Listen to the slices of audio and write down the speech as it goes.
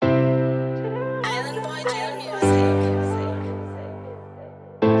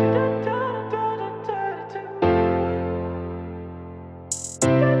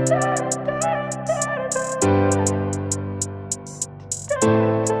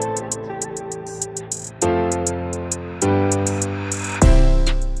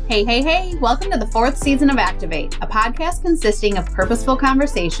Hey, hey, hey, welcome to the 4th season of Activate, a podcast consisting of purposeful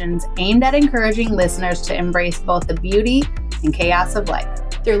conversations aimed at encouraging listeners to embrace both the beauty and chaos of life.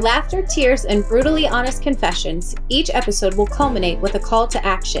 Through laughter, tears, and brutally honest confessions, each episode will culminate with a call to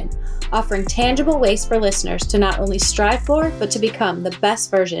action, offering tangible ways for listeners to not only strive for, but to become the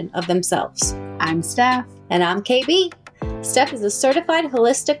best version of themselves. I'm Steph. And I'm KB. Steph is a certified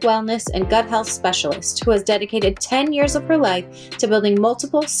holistic wellness and gut health specialist who has dedicated 10 years of her life to building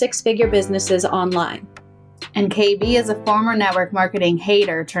multiple six-figure businesses online. And KB is a former network marketing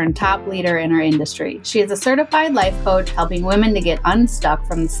hater turned top leader in her industry. She is a certified life coach helping women to get unstuck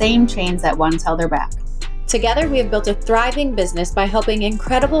from the same chains that once held her back. Together, we have built a thriving business by helping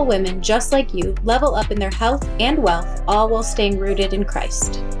incredible women just like you level up in their health and wealth, all while staying rooted in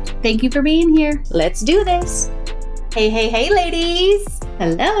Christ. Thank you for being here. Let's do this. Hey, hey, hey, ladies.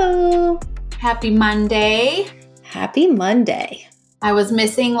 Hello. Happy Monday. Happy Monday. I was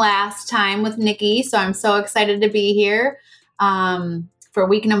missing last time with Nikki, so I'm so excited to be here for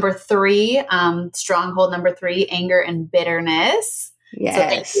week number 3, stronghold number 3, anger and bitterness. Yes. So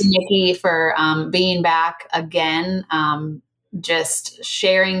thank you, Nikki, for being back again, just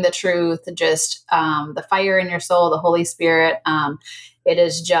sharing the truth, just the fire in your soul, the Holy Spirit. It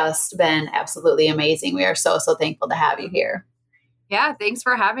has just been absolutely amazing. We are so thankful to have you here. Yeah, thanks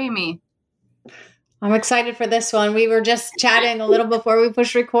for having me. I'm excited for this one. We were just chatting a little before we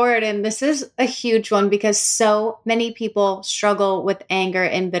push record, and this is a huge one because so many people struggle with anger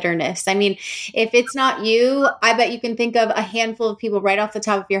and bitterness. I mean, if it's not you, I bet you can think of a handful of people right off the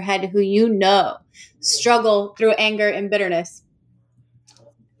top of your head who you know struggle through anger and bitterness.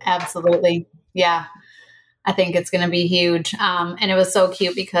 Absolutely. Yeah. I think it's going to be huge. And it was so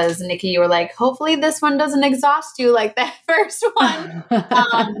cute because Nikki, you were like, hopefully this one doesn't exhaust you like that first one.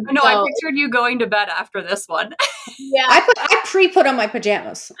 I pictured you going to bed after this one. Yeah. I pre-put on my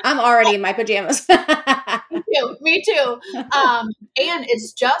pajamas. I'm already in my pajamas. Me too. And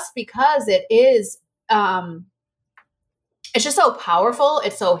it's just because it is, it's just so powerful.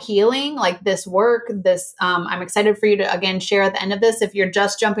 It's so healing, like this work, I'm excited for you to, again, share at the end of this. If you're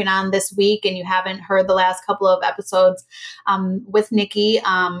just jumping on this week and you haven't heard the last couple of episodes with Nikki,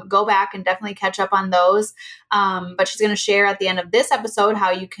 go back and definitely catch up on those. But she's going to share at the end of this episode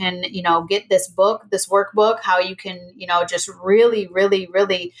how you can, get this book, this workbook, how you can, just really, really,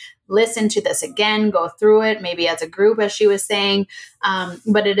 really listen to this again, go through it, maybe as a group, as she was saying.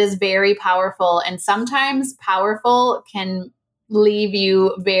 But it is very powerful. And sometimes powerful can leave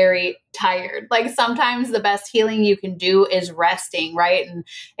you very tired. Like sometimes the best healing you can do is resting, right? And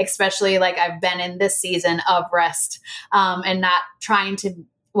especially like I've been in this season of rest and not trying to,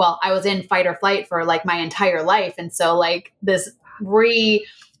 I was in fight or flight for like my entire life. And so like this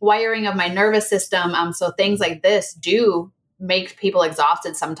rewiring of my nervous system. So things like this do make people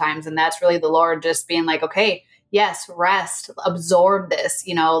exhausted sometimes. And that's really the Lord just being like, okay, yes, rest, absorb this,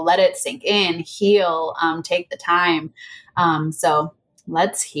 let it sink in, heal, take the time. So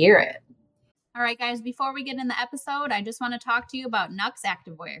let's hear it. All right, guys, before we get in the episode, I just want to talk to you about Nux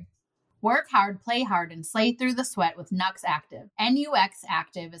Activewear. Work hard, play hard, and slay through the sweat with Nux Active. NUX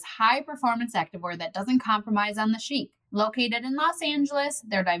Active is high-performance activewear that doesn't compromise on the chic. Located in Los Angeles,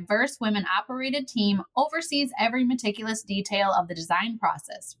 their diverse women-operated team oversees every meticulous detail of the design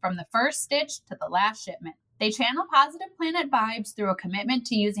process, from the first stitch to the last shipment. They channel positive planet vibes through a commitment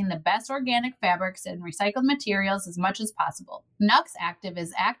to using the best organic fabrics and recycled materials as much as possible. Nux Active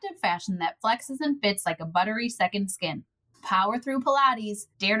is active fashion that flexes and fits like a buttery second skin. Power through Pilates,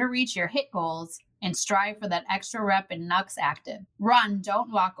 dare to reach your HIIT goals, and strive for that extra rep in Nux Active. Run,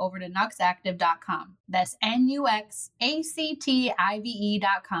 don't walk over to nuxactive.com. That's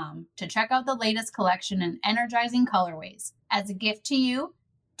NUXACTIVE.com to check out the latest collection in energizing colorways. As a gift to you,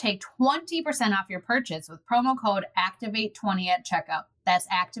 take 20% off your purchase with promo code ACTIVATE20 at checkout. That's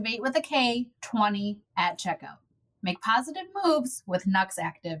Activate with a K, 20 at checkout. Make positive moves with Nux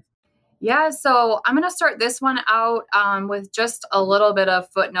Active. Yeah, so I'm going to start this one out with just a little bit of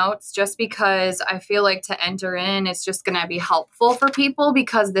footnotes, just because I feel like to enter in, it's just going to be helpful for people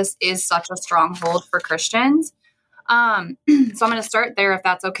because this is such a stronghold for Christians. So I'm going to start there if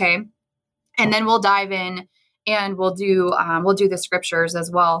that's okay. And then we'll dive in and we'll do the scriptures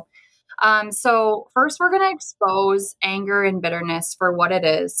as well. So first we're going to expose anger and bitterness for what it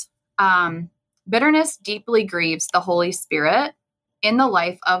is. Bitterness deeply grieves the Holy Spirit in the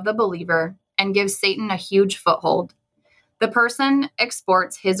life of the believer and gives Satan a huge foothold. The person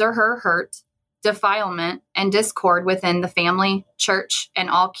exports his or her hurt, defilement, and discord within the family, church, and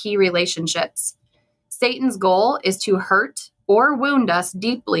all key relationships. Satan's goal is to hurt or wound us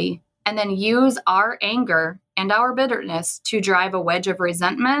deeply and then use our anger and our bitterness to drive a wedge of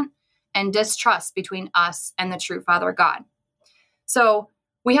resentment and distrust between us and the true Father God. So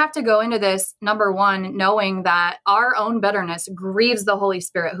we have to go into this, number one, knowing that our own bitterness grieves the Holy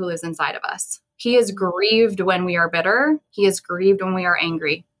Spirit who lives inside of us. He is grieved when we are bitter. He is grieved when we are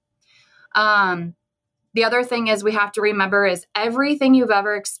angry. The other thing is we have to remember is everything you've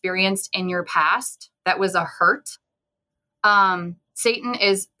ever experienced in your past that was a hurt, Satan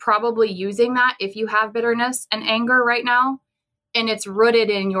is probably using that if you have bitterness and anger right now, and it's rooted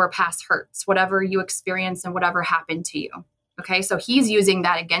in your past hurts, whatever you experienced and whatever happened to you. Okay, so he's using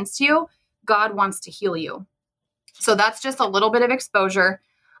that against you. God wants to heal you. So that's just a little bit of exposure.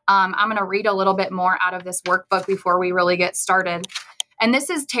 I'm going to read a little bit more out of this workbook before we really get started. And this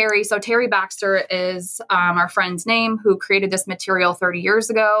is Terry. So Terry Baxter is our friend's name who created this material 30 years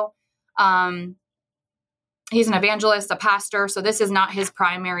ago. He's an evangelist, a pastor. So this is not his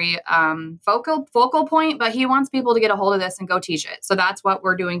primary focal point, but he wants people to get a hold of this and go teach it. So that's what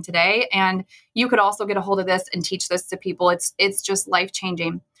we're doing today. And you could also get a hold of this and teach this to people. It's just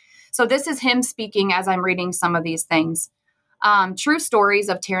life-changing. So this is him speaking as I'm reading some of these things. True stories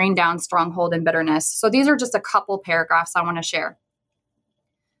of tearing down stronghold and bitterness. So these are just a couple paragraphs I want to share.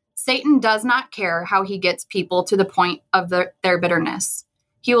 Satan does not care how he gets people to the point of their bitterness.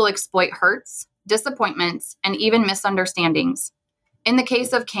 He will exploit hurts, disappointments, and even misunderstandings. In the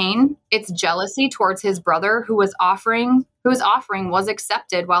case of Cain, it's jealousy towards his brother whose offering was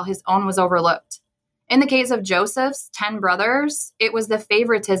accepted while his own was overlooked. In the case of Joseph's 10 brothers, it was the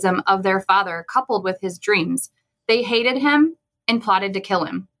favoritism of their father coupled with his dreams. They hated him and plotted to kill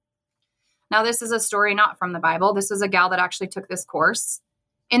him. Now, this is a story not from the Bible. This is a gal that actually took this course.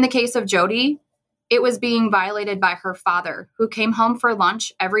 In the case of Jody, it was being violated by her father, who came home for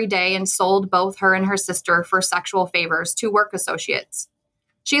lunch every day and sold both her and her sister for sexual favors to work associates.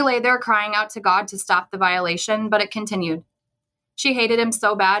 She lay there crying out to God to stop the violation, but it continued. She hated him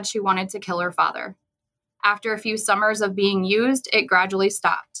so bad she wanted to kill her father. After a few summers of being used, it gradually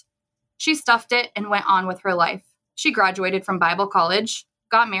stopped. She stuffed it and went on with her life. She graduated from Bible college,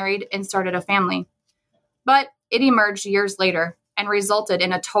 got married, and started a family. But it emerged years later and resulted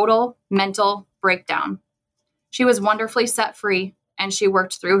in a total mental breakdown. She was wonderfully set free, and she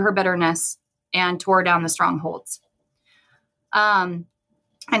worked through her bitterness and tore down the strongholds. And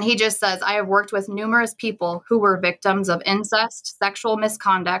he just says, I have worked with numerous people who were victims of incest, sexual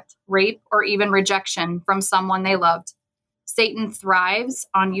misconduct, rape, or even rejection from someone they loved. Satan thrives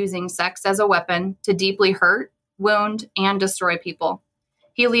on using sex as a weapon to deeply hurt, wound, and destroy people.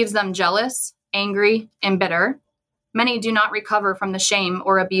 He leaves them jealous, angry, and bitter. Many do not recover from the shame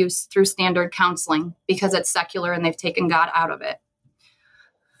or abuse through standard counseling because it's secular and they've taken God out of it.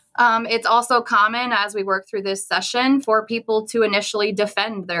 It's also common as we work through this session for people to initially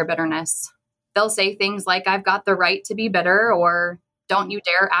defend their bitterness. They'll say things like, I've got the right to be bitter, or don't you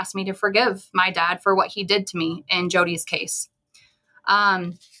dare ask me to forgive my dad for what he did to me in Jody's case.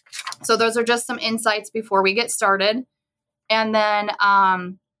 So those are just some insights before we get started. And then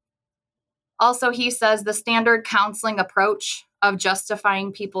also, he says the standard counseling approach of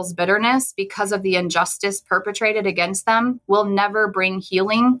justifying people's bitterness because of the injustice perpetrated against them will never bring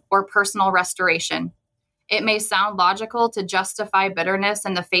healing or personal restoration. It may sound logical to justify bitterness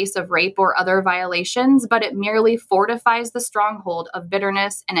in the face of rape or other violations, but it merely fortifies the stronghold of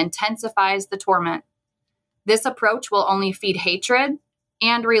bitterness and intensifies the torment. This approach will only feed hatred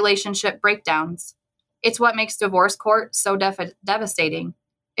and relationship breakdowns. It's what makes divorce court so devastating.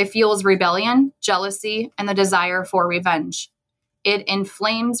 It fuels rebellion, jealousy, and the desire for revenge. It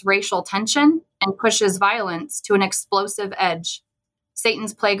inflames racial tension and pushes violence to an explosive edge.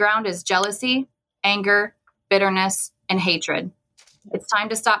 Satan's playground is jealousy, anger, bitterness, and hatred. It's time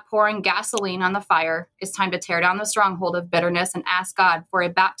to stop pouring gasoline on the fire. It's time to tear down the stronghold of bitterness and ask God for a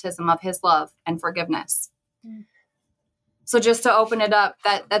baptism of his love and forgiveness. So just to open it up,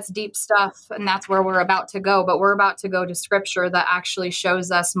 that's deep stuff, and that's where we're about to go. But we're about to go to scripture that actually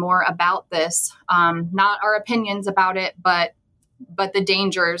shows us more about this, not our opinions about it, but the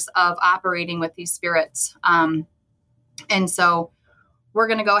dangers of operating with these spirits. And so we're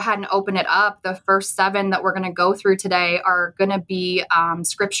going to go ahead and open it up. The first 7 that we're going to go through today are going to be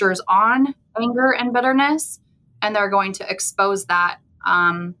scriptures on anger and bitterness, and they're going to expose that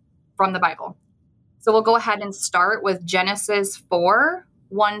from the Bible. So we'll go ahead and start with Genesis 4,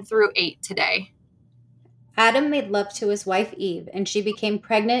 1 through 8 today. Adam made love to his wife Eve, and she became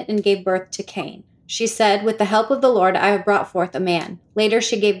pregnant and gave birth to Cain. She said, with the help of the Lord, I have brought forth a man. Later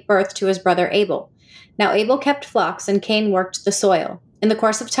she gave birth to his brother Abel. Now Abel kept flocks, and Cain worked the soil. In the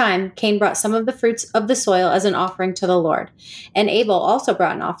course of time, Cain brought some of the fruits of the soil as an offering to the Lord, and Abel also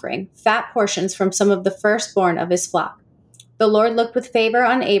brought an offering, fat portions from some of the firstborn of his flock. The Lord looked with favor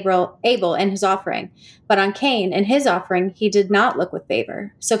on Abel and his offering, but on Cain and his offering he did not look with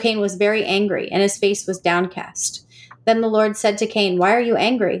favor. So Cain was very angry, and his face was downcast. Then the Lord said to Cain, "Why are you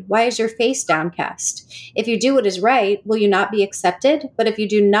angry? Why is your face downcast? If you do what is right, will you not be accepted? But if you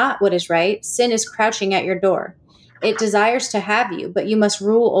do not what is right, sin is crouching at your door. It desires to have you, but you must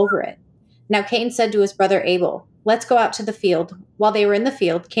rule over it." Now Cain said to his brother Abel, "Let's go out to the field." While they were in the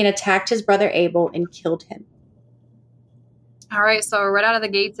field, Cain attacked his brother Abel and killed him. All right, so right out of the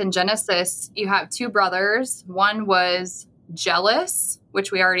gates in Genesis, you have two brothers. One was jealous,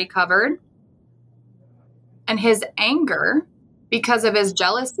 which we already covered. And his anger, because of his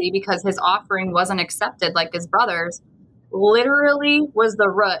jealousy, because his offering wasn't accepted like his brother's, literally was the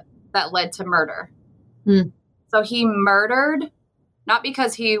root that led to murder. So he murdered, not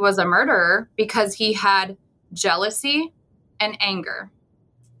because he was a murderer, because he had jealousy and anger.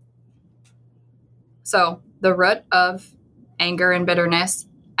 So the root of anger and bitterness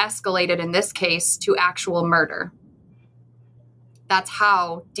escalated in this case to actual murder. That's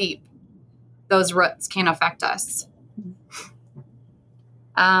how deep those roots can affect us.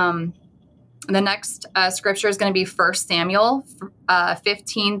 The next scripture is going to be 1 Samuel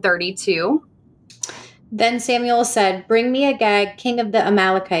 15:32. Then Samuel said, "Bring me Agag, king of the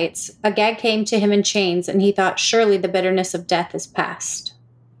Amalekites." Agag came to him in chains, and he thought, "Surely the bitterness of death is past."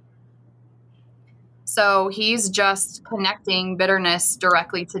 So he's just connecting bitterness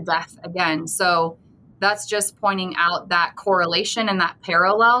directly to death again. So that's just pointing out that correlation and that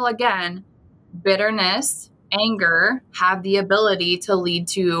parallel again. Bitterness, anger have the ability to lead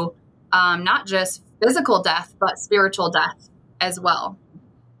to not just physical death, but spiritual death as well.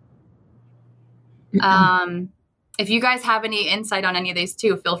 If you guys have any insight on any of these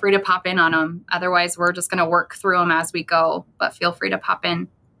too, feel free to pop in on them. Otherwise, we're just going to work through them as we go, but feel free to pop in.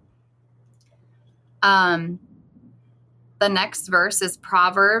 The next verse is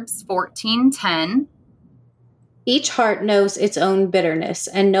Proverbs 14:10. Each heart knows its own bitterness,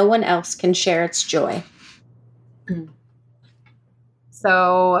 and no one else can share its joy.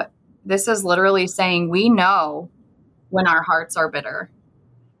 So this is literally saying we know when our hearts are bitter.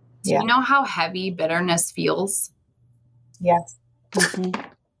 Do you know how heavy bitterness feels? Yes.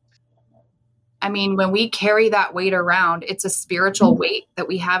 I mean, when we carry that weight around, it's a spiritual weight that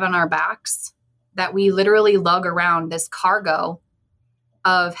we have on our backs, that we literally lug around, this cargo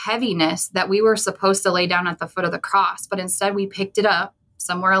of heaviness that we were supposed to lay down at the foot of the cross. But instead we picked it up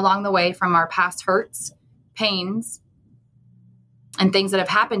somewhere along the way from our past hurts, pains, and things that have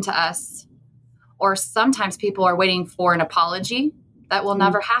happened to us. Or sometimes people are waiting for an apology that will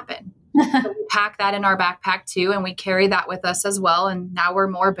never happen. So we pack that in our backpack too, and we carry that with us as well. And now we're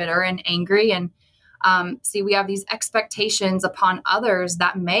more bitter and angry. And see, we have these expectations upon others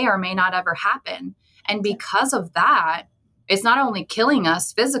that may or may not ever happen. And because of that, it's not only killing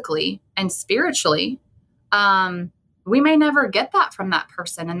us physically and spiritually, we may never get that from that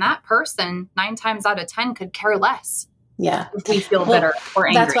person. And that person, 9 times out of 10, could care less. Yeah. If we feel bitter or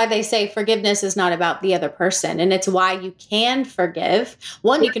angry. That's why they say forgiveness is not about the other person. And it's why you can forgive.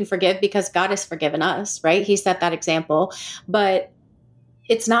 One, you can forgive because God has forgiven us, right? He set that example. But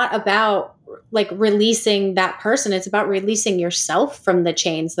it's not about like releasing that person. It's about releasing yourself from the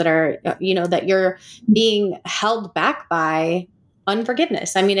chains that are, that you're being held back by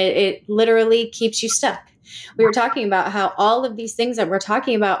unforgiveness. I mean, it literally keeps you stuck. We were talking about how all of these things that we're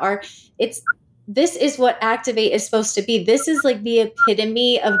talking about this is what Activate is supposed to be. This is like the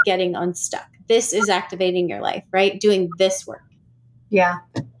epitome of getting unstuck. This is activating your life, right? Doing this work. Yeah.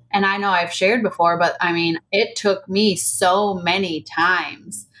 And I know I've shared before, but I mean, it took me so many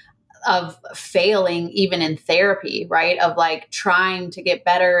times of failing even in therapy, right? Of like trying to get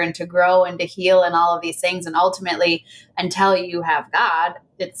better and to grow and to heal and all of these things. And ultimately, until you have God,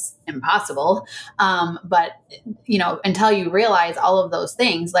 it's impossible. But until you realize all of those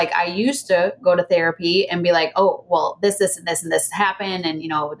things, like I used to go to therapy and be like, oh, well, this, and this, and this happened. And,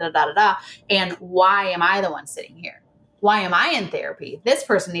 And why am I the one sitting here? Why am I in therapy? This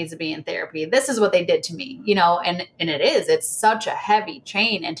person needs to be in therapy. This is what they did to me, and it's such a heavy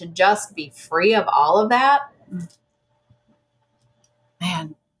chain. And to just be free of all of that.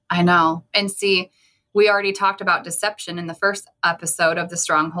 Man, I know. And see, we already talked about deception in the first episode of the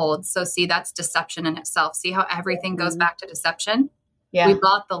Stronghold. So see, that's deception in itself. See how everything goes back to deception? Yeah. We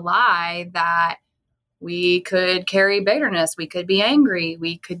bought the lie that we could carry bitterness. We could be angry.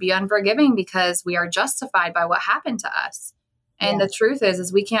 We could be unforgiving because we are justified by what happened to us. And the truth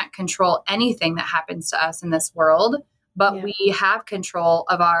is we can't control anything that happens to us in this world. but we have control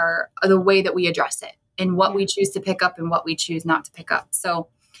of the way that we address it and what we choose to pick up and what we choose not to pick up. So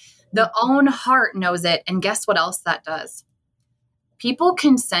the own heart knows it. And guess what else that does? People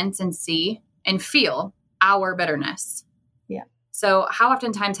can sense and see and feel our bitterness. Yeah. So how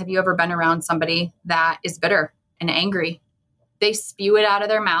oftentimes have you ever been around somebody that is bitter and angry? They spew it out of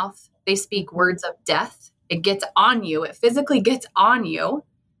their mouth. They speak words of death. It gets on you. It physically gets on you.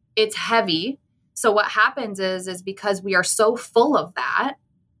 It's heavy. So what happens is because we are so full of that,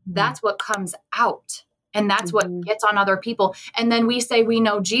 that's what comes out. And that's what gets on other people. And then we say we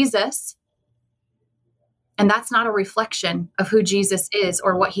know Jesus. And that's not a reflection of who Jesus is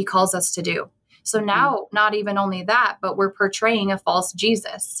or what he calls us to do. So now, not even only that, but we're portraying a false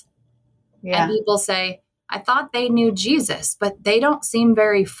Jesus. Yeah. And people say, I thought they knew Jesus, but they don't seem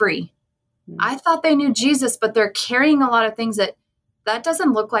very free. I thought they knew Jesus, but they're carrying a lot of things that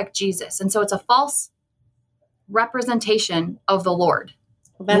doesn't look like Jesus. And so it's a false representation of the Lord.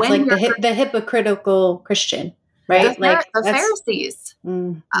 Well, that's When like the hypocritical Christian, right? The Pharisees.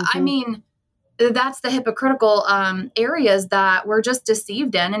 I mean, that's the hypocritical areas that we're just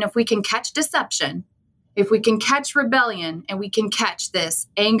deceived in. And if we can catch deception, if we can catch rebellion, and we can catch this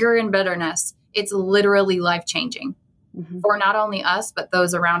anger and bitterness, it's literally life-changing for not only us, but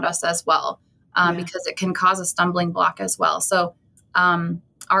those around us as well, because it can cause a stumbling block as well. So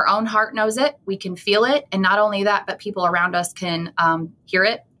our own heart knows it. We can feel it. And not only that, but people around us can hear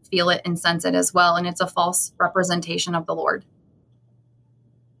it, feel it, and sense it as well. And it's a false representation of the Lord.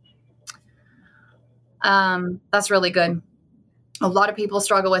 That's really good. A lot of people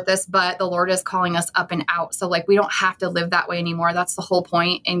struggle with this, but the Lord is calling us up and out. So like, we don't have to live that way anymore. That's the whole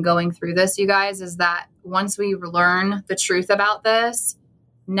point in going through this, you guys, is that once we learn the truth about this,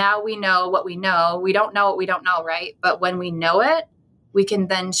 now we know what we know. We don't know what we don't know, right? But when we know it, we can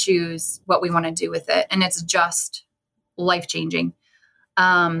then choose what we want to do with it. And it's just life-changing.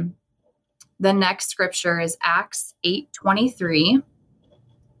 The next scripture is Acts 8:23.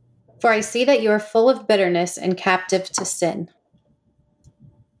 For I see that you are full of bitterness and captive to sin.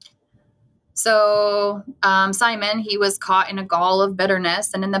 So Simon, he was caught in a gall of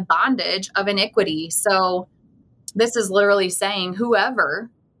bitterness and in the bondage of iniquity. So this is literally saying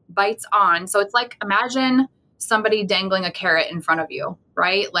whoever bites on. So it's like, imagine somebody dangling a carrot in front of you,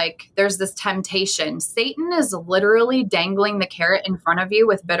 right? Like there's this temptation. Satan is literally dangling the carrot in front of you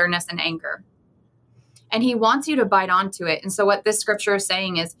with bitterness and anger. And he wants you to bite onto it. And so what this scripture is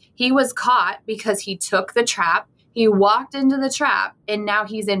saying is he was caught because he took the trap. He walked into the trap and now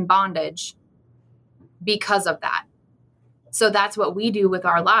he's in bondage because of that. So that's what we do with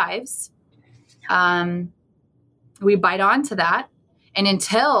our lives. We bite onto that. And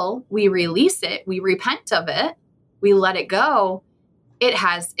until we release it, we repent of it, we let it go, it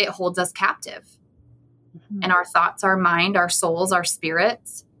holds us captive. And our thoughts, our mind, our souls, our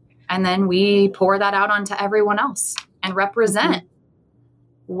spirits. And then we pour that out onto everyone else and represent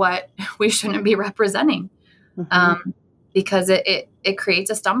what we shouldn't be representing, because it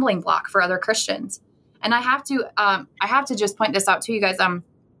creates a stumbling block for other Christians. And I have to just point this out to you guys.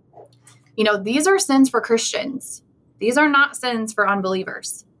 These are sins for Christians. These are not sins for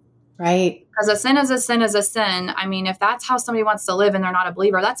unbelievers. Right. Because a sin is a sin is a sin. I mean, if that's how somebody wants to live and they're not a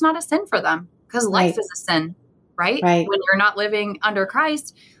believer, that's not a sin for them, because life is a sin, right? When you're not living under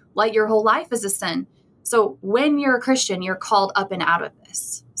Christ, like your whole life is a sin. So when you're a Christian, you're called up and out of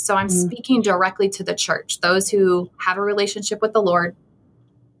this. So I'm speaking directly to the church, those who have a relationship with the Lord,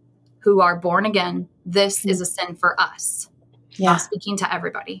 who are born again. This is a sin for us. Yeah. I'm speaking to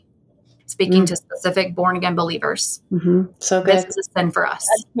everybody, speaking to specific born again believers. So good. This is a sin for us.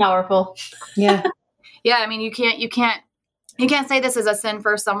 That's powerful. Yeah. Yeah. I mean, you can't say this is a sin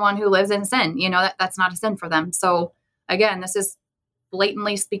for someone who lives in sin. That's not a sin for them. So again, this is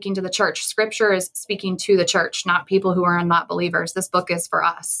blatantly speaking to the church. Scripture is speaking to the church, not people who are not believers. This book is for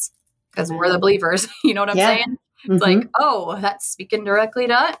us because we're the believers. You know what I'm saying? It's like, oh, that's speaking directly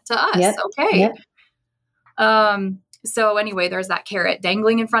to us. Yep. Okay. Yep. So anyway, there's that carrot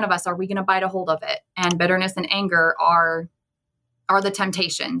dangling in front of us. Are we going to bite a hold of it? And bitterness and anger are the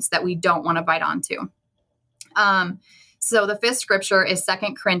temptations that we don't want to bite onto. So the fifth scripture is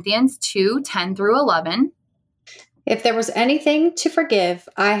 2 Corinthians 2:10-11. If there was anything to forgive,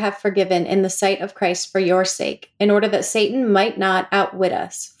 I have forgiven in the sight of Christ for your sake, in order that Satan might not outwit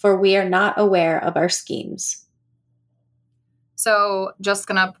us, for we are not aware of our schemes. So just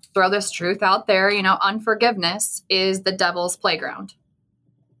going to throw this truth out there, unforgiveness is the devil's playground.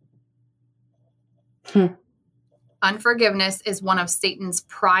 Unforgiveness is one of Satan's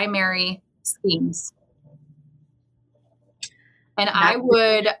primary schemes. And I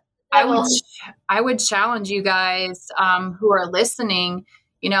would I would challenge you guys who are listening,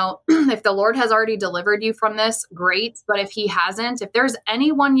 if the Lord has already delivered you from this, great. But if he hasn't, if there's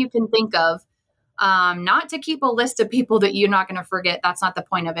anyone you can think of, not to keep a list of people that you're not going to forget. That's not the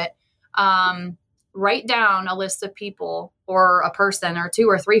point of it. Write down a list of people or a person or two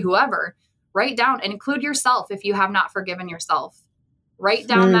or three, whoever. Write down and include yourself if you have not forgiven yourself. Write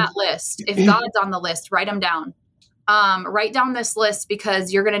down that list. If God's on the list, write them down. Write down this list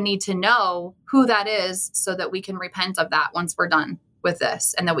because you're going to need to know who that is so that we can repent of that once we're done with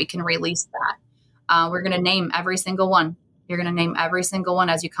this and that we can release that. We're going to name every single one. You're going to name every single one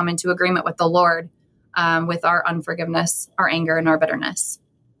as you come into agreement with the Lord, with our unforgiveness, our anger, and our bitterness.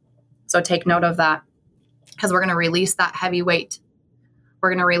 So take note of that because we're going to release that heavy weight. We're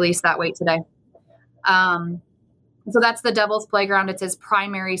going to release that weight today. So that's the devil's playground. It's his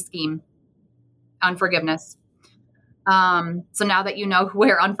primary scheme, unforgiveness. So now that you know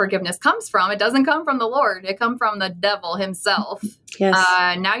where unforgiveness comes from, it doesn't come from the Lord. It comes from the devil himself. Yes.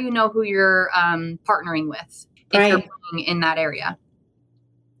 Now you know who you're partnering with if you're playing in that area.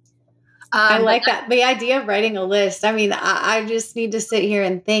 I like that. The idea of writing a list. I mean, I just need to sit here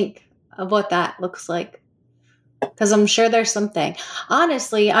and think of what that looks like. Because I'm sure there's something.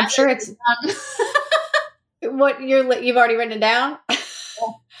 Honestly, I'm sure it's what you've already written it down.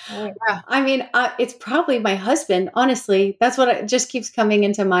 Yeah. I mean, it's probably my husband. Honestly, that's what just keeps coming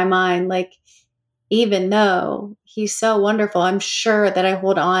into my mind. Like, even though he's so wonderful, I'm sure that I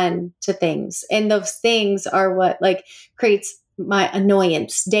hold on to things, and those things are what creates my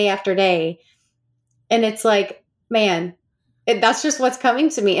annoyance day after day. And it's like, man, that's just what's coming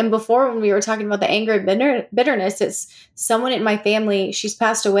to me. And before, when we were talking about the anger and bitterness, it's someone in my family, she's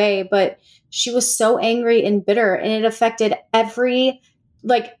passed away, but she was so angry and bitter, and it affected every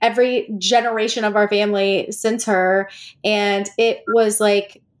generation of our family since her. And it was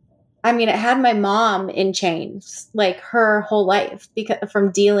like, I mean, it had my mom in chains, her whole life, because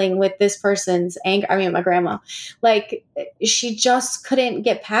from dealing with this person's anger. I mean, my grandma, she just couldn't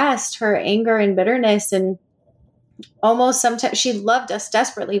get past her anger and bitterness. And almost sometimes she loved us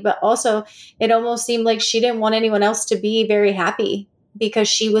desperately, but also it almost seemed like she didn't want anyone else to be very happy because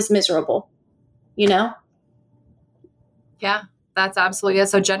she was miserable, Yeah, that's absolutely it.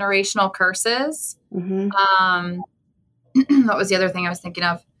 So generational curses. Mm-hmm. What was the other thing I was thinking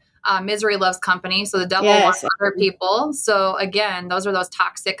of? Misery loves company. So the devil wants other people. So again, those are those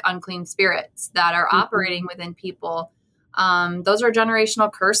toxic, unclean spirits that are operating within people. Those are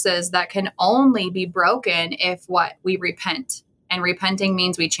generational curses that can only be broken if we repent. And repenting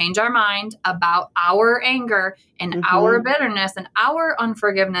means we change our mind about our anger and our bitterness and our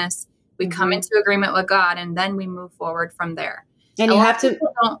unforgiveness. We come into agreement with God, and then we move forward from there. And you have to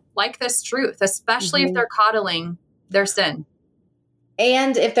don't like this truth, especially if they're coddling their sin.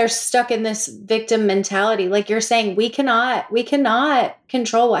 And if they're stuck in this victim mentality, like you're saying, we cannot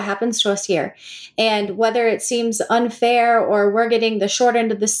control what happens to us here. And whether it seems unfair, or we're getting the short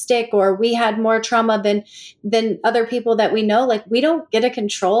end of the stick, or we had more trauma than other people that we know, we don't get to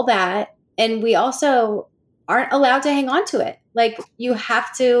control that. And we also aren't allowed to hang on to it. You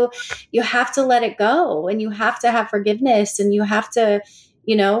have to let it go, and you have to have forgiveness, and you have to,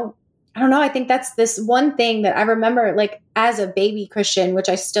 I don't know. I think that's this one thing that I remember, as a baby Christian, which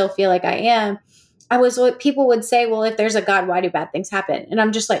I still feel like I am. What people would say, well, if there's a God, why do bad things happen? And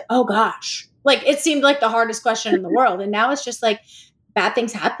I'm just like, oh gosh, it seemed like the hardest question in the world. And now it's just bad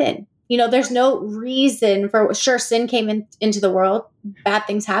things happen. There's no reason for sure. Sin came into the world. Bad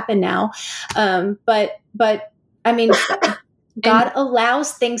things happen now. But I mean, God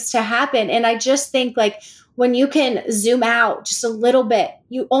allows things to happen. And I just think when you can zoom out just a little bit,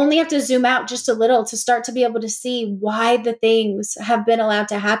 you only have to zoom out just a little to start to be able to see why the things have been allowed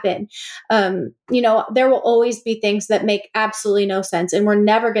to happen. There will always be things that make absolutely no sense, and we're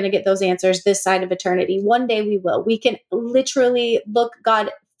never going to get those answers this side of eternity. One day we will. We can literally look God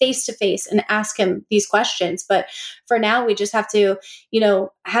face to face and ask him these questions. But for now, we just have to,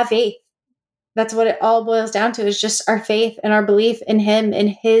 have faith. That's what it all boils down to, is just our faith and our belief in him and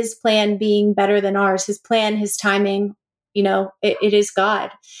his plan being better than ours, his plan, his timing. It is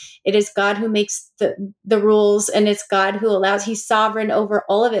God. It is God who makes the rules, and it's God who allows. He's sovereign over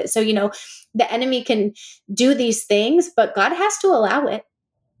all of it. So, the enemy can do these things, but God has to allow it.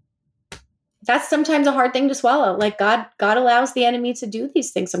 That's sometimes a hard thing to swallow. God allows the enemy to do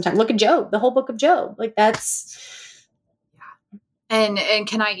these things sometimes. Look at Job, the whole book of Job. That's... And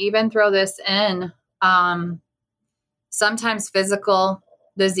can I even throw this in? Sometimes physical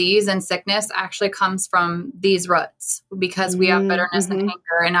disease and sickness actually comes from these roots, because we have bitterness and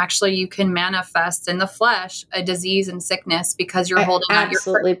anger. And actually you can manifest in the flesh a disease and sickness because you're holding on.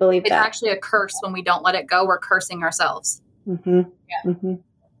 Absolutely believe it's that. actually a curse. When we don't let it go, we're cursing ourselves.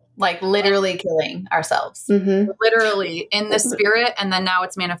 Like literally killing ourselves. Literally in the spirit. And then now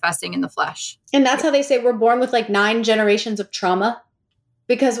it's manifesting in the flesh. And that's how they say we're born with like 9 generations of trauma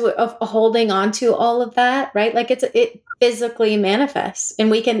because of holding on to all of that, right? Like it physically manifests, and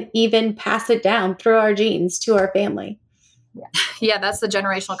we can even pass it down through our genes to our family. Yeah, that's the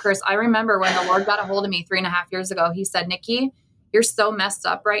generational curse. I remember when the Lord got a hold of me 3.5 years ago, he said, Nikki, you're so messed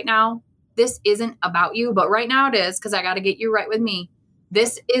up right now. This isn't about you, but right now it is, because I got to get you right with me.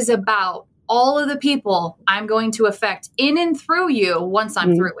 This is about all of the people I'm going to affect in and through you once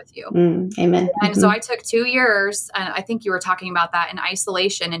I'm through with you. Amen. And so I took 2 years, and I think you were talking about that, in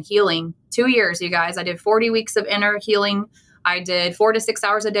isolation and healing. 2 years, you guys. I did 40 weeks of inner healing. I did 4 to 6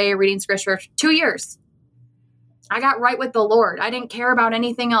 hours a day reading scripture. 2 years. I got right with the Lord. I didn't care about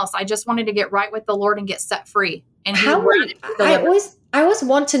anything else. I just wanted to get right with the Lord and get set free. And I always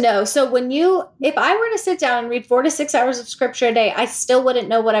want to know. So if I were to sit down and read 4 to 6 hours of scripture a day, I still wouldn't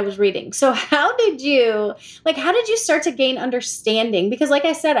know what I was reading. So how did you start to gain understanding? Because like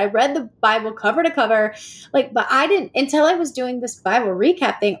I said, I read the Bible cover to cover, but I didn't, until I was doing this Bible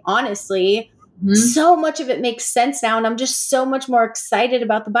recap thing, honestly, so much of it makes sense now. And I'm just so much more excited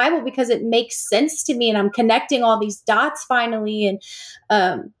about the Bible because it makes sense to me, and I'm connecting all these dots finally.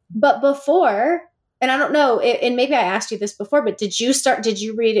 And, but before, and I don't know, and maybe I asked you this before, but did you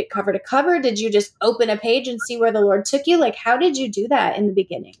read it cover to cover? Did you just open a page and see where the Lord took you? Like, how did you do that in the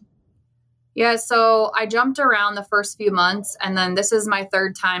beginning? Yeah, so I jumped around the first few months, and then this is my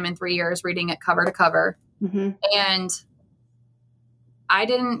 3rd time in 3 years reading it cover to cover. And I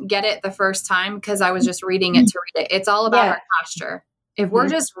didn't get it the first time because I was just reading it to read it. It's all about our posture. If we're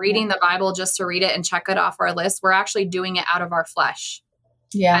just reading the Bible just to read it and check it off our list, we're actually doing it out of our flesh.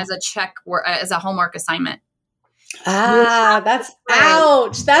 As a check, as a homework assignment. That's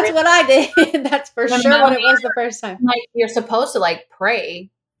ouch. That's what I did. That's for sure what it was the first time. Like, you're supposed to pray,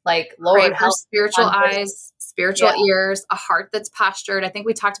 Lord, help. Spiritual eyes, spiritual ears, a heart that's postured. I think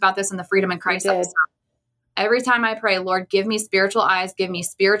we talked about this in the Freedom in Christ episode. Every time I pray, Lord, give me spiritual eyes, give me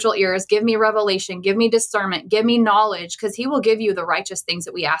spiritual ears, give me revelation, give me discernment, give me knowledge, because he will give you the righteous things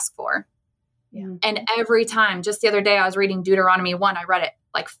that we ask for. And every time, just the other day, I was reading Deuteronomy 1. I read it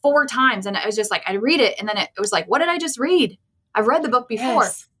 4 times, and it was just I read it. And then it was what did I just read? I've read the book before.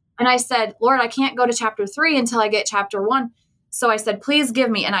 And I said, Lord, I can't go to chapter 3 until I get chapter 1. So I said, please give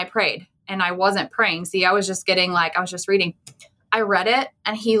me. And I prayed, and I wasn't praying. See, I was just getting I was just reading. I read it,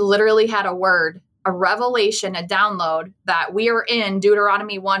 and he literally had a word, a revelation, a download that we are in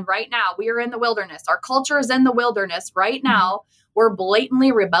Deuteronomy 1 right now. We are in the wilderness. Our culture is in the wilderness right now. We're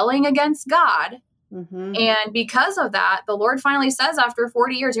blatantly rebelling against God. And because of that, the Lord finally says after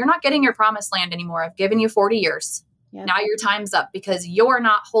 40 years, you're not getting your promised land anymore. I've given you 40 years. Now your time's up because you're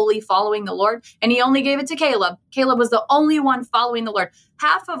not wholly following the Lord. And he only gave it to Caleb. Caleb was the only one following the Lord.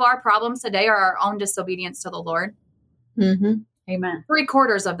 Half of our problems today are our own disobedience to the Lord. Amen.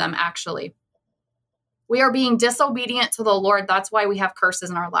 3/4 of them, actually. We are being disobedient to the Lord. That's why we have curses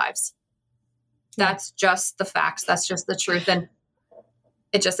in our lives. That's just the facts. That's just the truth. And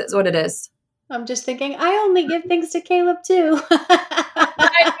it just is what it is. I'm just thinking, I only give things to Caleb too.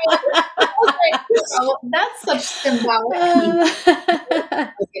 That's such symbolic.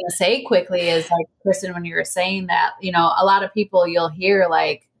 I was going to say quickly is Kristen, when you were saying that, a lot of people you'll hear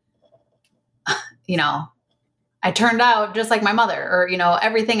I turned out just like my mother, or,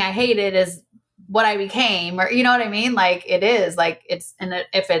 everything I hated is what I became, or, you know what I mean? It is it's, and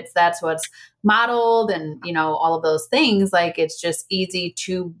if that's what's modeled and, all of those things, it's just easy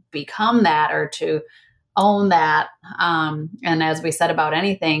to become that or to own that. And as we said about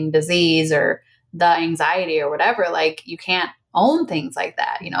anything, disease or the anxiety or whatever, you can't own things like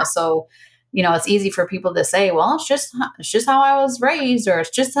that, so, it's easy for people to say, well, it's just how I was raised, or it's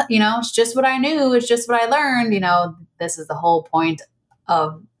just, it's just what I knew. It's just what I learned. This is the whole point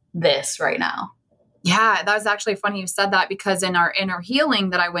of this right now. Yeah, that was actually funny you said that, because in our inner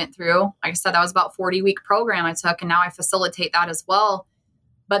healing that I went through, like I said, that was about 40-week program I took, and now I facilitate that as well.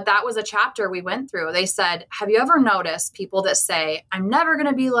 But that was a chapter we went through. They said, have you ever noticed people that say, I'm never going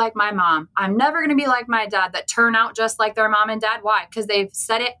to be like my mom, I'm never going to be like my dad, that turn out just like their mom and dad? Why? Because they've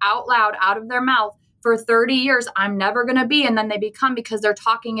said it out loud out of their mouth for 30 years, I'm never going to be. And then they become, because they're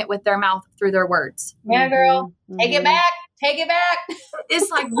talking it with their mouth through their words. Yeah, girl, take it back. Take it back.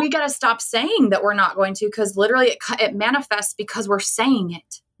 It's we got to stop saying that we're not going to, because literally it manifests because we're saying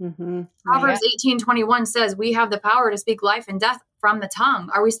it. Proverbs 18:21 says we have the power to speak life and death from the tongue?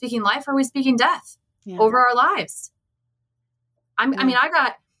 Are we speaking life? Or are we speaking death over our lives? I mean,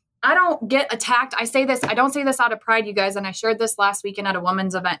 I don't get attacked. I don't say this out of pride, you guys. And I shared this last weekend at a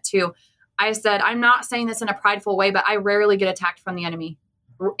women's event too. I said, I'm not saying this in a prideful way, but I rarely get attacked from the enemy.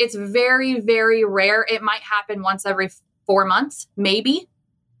 It's very, very rare. It might happen once every 4 months, maybe.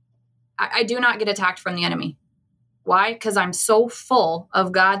 I do not get attacked from the enemy. Why? Because I'm so full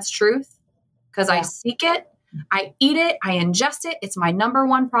of God's truth, because I seek it, I eat it, I ingest it. It's my number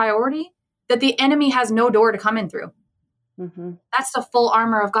one priority, that the enemy has no door to come in through. Mm-hmm. That's the full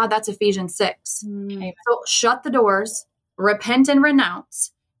armor of God. That's Ephesians 6. Mm-hmm. So shut the doors, repent and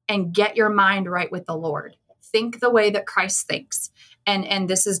renounce, and get your mind right with the Lord. Think the way that Christ thinks. And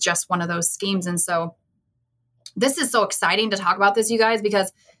this is just one of those schemes. And so this is so exciting to talk about this, you guys,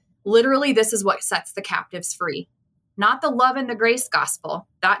 because literally this is what sets the captives free. Not the love and the grace gospel.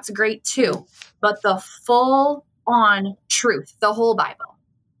 That's great too. But the full on truth, the whole Bible.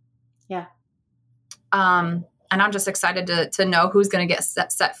 Yeah. And I'm just excited to know who's going to get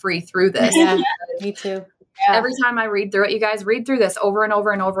set free through this. Yeah, me too. Yeah. Every time I read through it, you guys read through this over and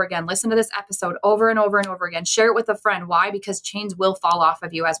over and over again. Listen to this episode over and over and over again. Share it with a friend. Why? Because chains will fall off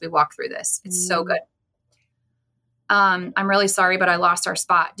of you as we walk through this. It's so good. I'm really sorry, but I lost our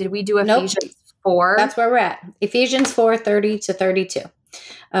spot. Did we do Ephesians 4? That's where we're at. Ephesians 4:30-32.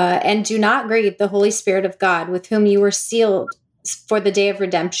 And do not grieve the Holy Spirit of God, with whom you were sealed for the day of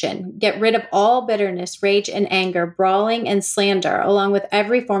redemption. Get rid of all bitterness, rage, and anger, brawling and slander, along with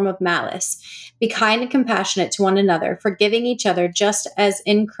every form of malice. Be kind and compassionate to one another, forgiving each other, just as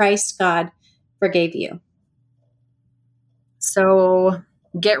in Christ God forgave you. So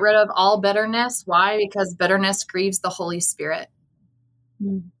get rid of all bitterness. Why? Because bitterness grieves the Holy Spirit.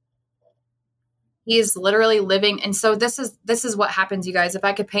 He is literally living. And so this is what happens, you guys. If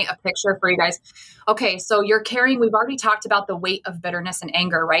I could paint a picture for you guys. Okay, so we've already talked about the weight of bitterness and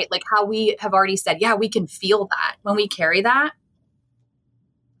anger, right? Like how we have already said, yeah, we can feel that when we carry that.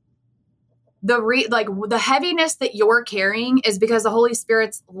 The heaviness that you're carrying is because the Holy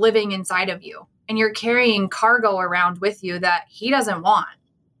Spirit's living inside of you, and you're carrying cargo around with you that he doesn't want.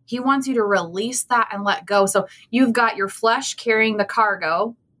 He wants you to release that and let go. So you've got your flesh carrying the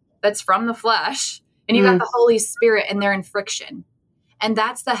cargo that's from the flesh, and you got the Holy Spirit, and they're in friction. And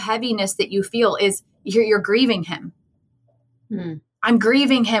that's the heaviness that you feel is you're grieving him. I'm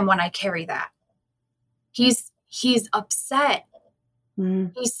grieving him when I carry that. He's upset.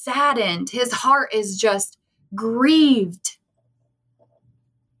 He's saddened. His heart is just grieved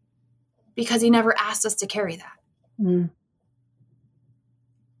because he never asked us to carry that.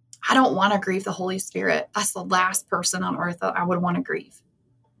 I don't want to grieve the Holy Spirit. That's the last person on earth that I would want to grieve.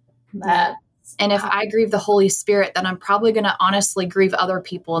 And if I grieve the Holy Spirit, then I'm probably going to honestly grieve other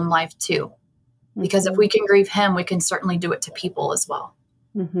people in life too. Because if we can grieve him, we can certainly do it to people as well.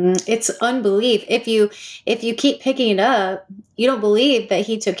 It's unbelief. If you keep picking it up, you don't believe that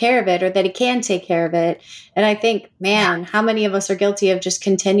he took care of it or that he can take care of it. And I think, man, how many of us are guilty of just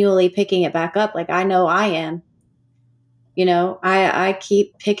continually picking it back up? Like I know I am. You know, I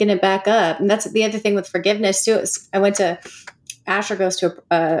keep picking it back up. And that's the other thing with forgiveness too. Asher goes to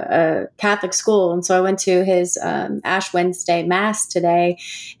a Catholic school. And so I went to his Ash Wednesday Mass today.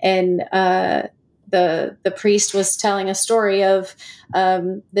 And the priest was telling a story of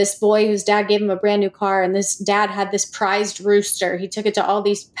this boy whose dad gave him a brand new car, and this dad had this prized rooster. He took it to all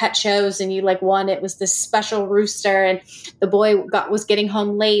these pet shows, and you won. It was this special rooster, and the boy was getting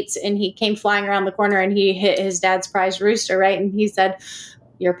home late, and he came flying around the corner, and he hit his dad's prized rooster, right? And he said,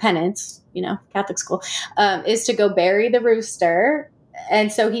 "Your penance, Catholic school, is to go bury the rooster."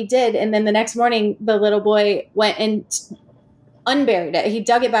 And so he did, and then the next morning, the little boy went and unburied it. He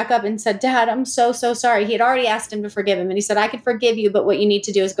dug it back up and said, "Dad, I'm so sorry." He had already asked him to forgive him. And he said, "I can forgive you, but what you need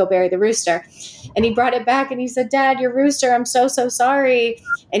to do is go bury the rooster." And he brought it back and he said, "Dad, your rooster, I'm so sorry."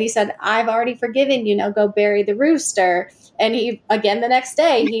 And he said, "I've already forgiven you. Now go bury the rooster." And he, again, the next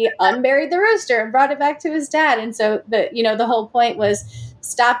day, he unburied the rooster and brought it back to his dad. And so the whole point was,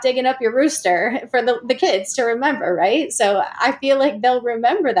 stop digging up your rooster for the kids to remember, right? So I feel like they'll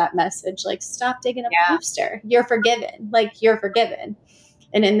remember that message, like, stop digging up the rooster. You're forgiven. Like, you're forgiven.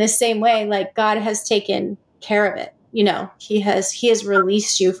 And in the same way, like, God has taken care of it. He has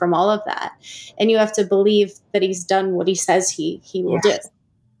released you from all of that. And you have to believe that he's done what he says he will do.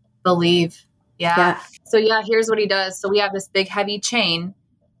 Believe. Yeah. So here's what he does. So we have this big, heavy chain.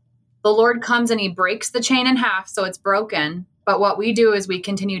 The Lord comes and he breaks the chain in half, so it's broken. But what we do is we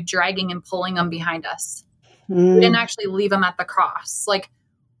continue dragging and pulling them behind us. We didn't actually leave them at the cross. Like,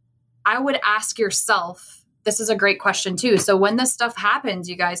 I would ask yourself, this is a great question too. So when this stuff happens,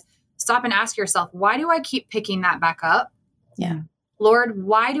 you guys stop and ask yourself, why do I keep picking that back up? Yeah. Lord,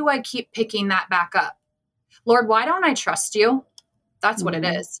 why do I keep picking that back up? Lord, why don't I trust you? That's what it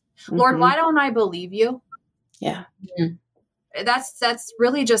is. Lord, why don't I believe you? Yeah. That's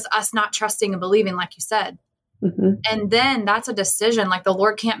really just us not trusting and believing, like you said. And then that's a decision. Like the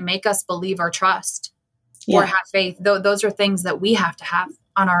Lord can't make us believe or trust or have faith. Those are things that we have to have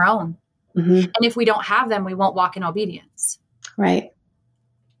on our own. And if we don't have them, we won't walk in obedience. Right.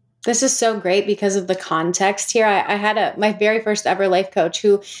 This is so great because of the context here. I had my very first ever life coach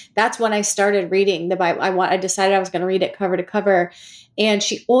who, that's when I started reading the Bible. I decided I was going to read it cover to cover. And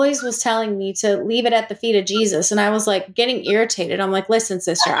she always was telling me to leave it at the feet of Jesus. And I was like getting irritated. I'm like, listen,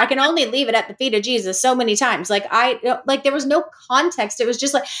 sister, I can only leave it at the feet of Jesus so many times. Like there was no context. It was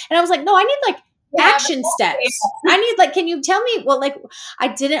just like, and I was like, no, I need like action steps. I need like, can you tell me I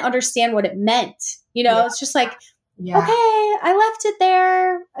didn't understand what it meant. It's just like, okay, I left it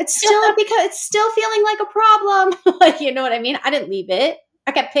there. It's still because it's still feeling like a problem. Like, you know what I mean? I didn't leave it.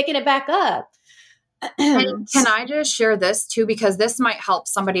 I kept picking it back up. And can I just share this too? Because this might help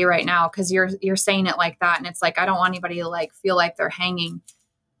somebody right now, because you're saying it like that. And it's like, I don't want anybody to like feel like they're hanging.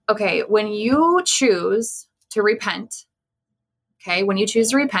 Okay. When you choose to repent, when you choose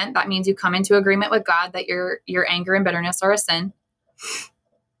to repent, that means you come into agreement with God that your anger and bitterness are a sin.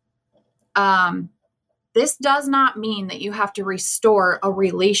 This does not mean that you have to restore a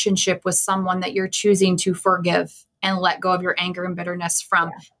relationship with someone that you're choosing to forgive and let go of your anger and bitterness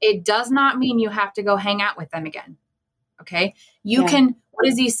from. It does not mean you have to go hang out with them again. Okay. You can, what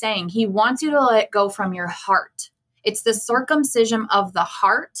is he saying? He wants you to let go from your heart. It's the circumcision of the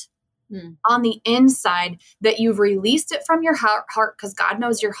heart on the inside that you've released it from your heart because God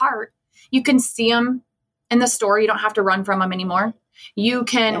knows your heart. You can see him in the store. You don't have to run from him anymore. You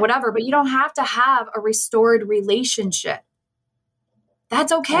can whatever, but you don't have to have a restored relationship.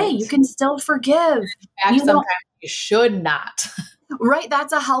 That's okay. Right. You can still forgive. Sometimes you should not. Right.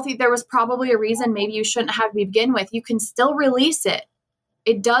 That's there was probably a reason maybe you shouldn't have to begin with. You can still release it.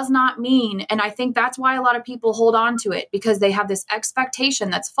 It does not mean, and I think that's why a lot of people hold on to it, because they have this expectation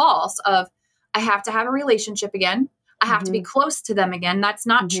that's false of, I have to have a relationship again. I have to be close to them again. That's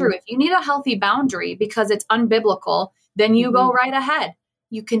not true. If you need a healthy boundary because it's unbiblical, then you go right ahead.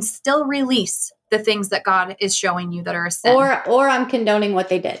 You can still release the things that God is showing you that are a sin. Or I'm condoning what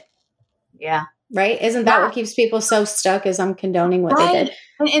they did. Yeah. Right? Isn't that what keeps people so stuck, is I'm condoning what they did?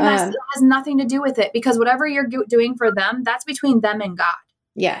 And that has nothing to do with it, because whatever you're doing for them, that's between them and God.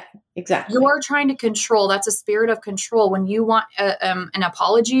 Yeah, exactly. You're trying to control. That's a spirit of control. When you want an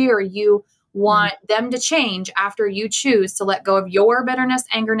apology, or you want them to change after you choose to let go of your bitterness,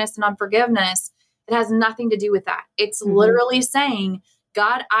 angerness, and unforgiveness, it has nothing to do with that. It's literally saying,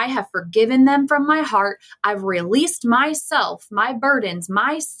 God, I have forgiven them from my heart. I've released myself, my burdens,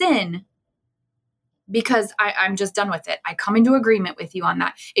 my sin, because I'm just done with it. I come into agreement with you on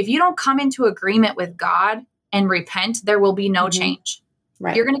that. If you don't come into agreement with God and repent, there will be no change.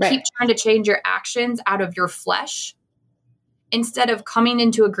 Right. You're going to keep trying to change your actions out of your flesh instead of coming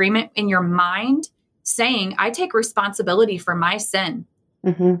into agreement in your mind, saying, I take responsibility for my sin.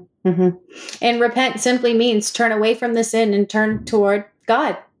 And repent simply means turn away from the sin and turn toward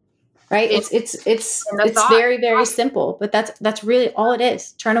God. Right? It's very, very simple, but that's really all it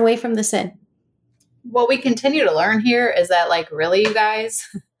is. Turn away from the sin. What we continue to learn here is that, like, really, you guys,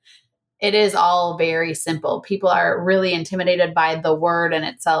 it is all very simple. People are really intimidated by the word in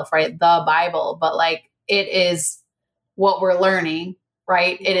itself, right? The Bible, but like, it is what we're learning,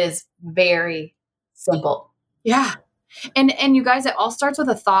 right? It is very simple. Yeah. And you guys, it all starts with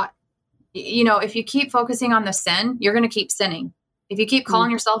a thought. If you keep focusing on the sin, you're going to keep sinning. If you keep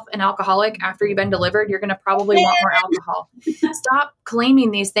calling yourself an alcoholic after you've been delivered, you're going to probably want more alcohol. Stop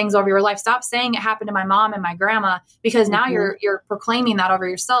claiming these things over your life. Stop saying it happened to my mom and my grandma, because now you're proclaiming that over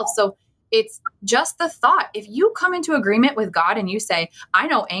yourself. So it's just the thought. If you come into agreement with God and you say, I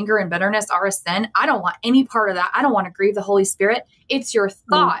know anger and bitterness are a sin. I don't want any part of that. I don't want to grieve the Holy Spirit. It's your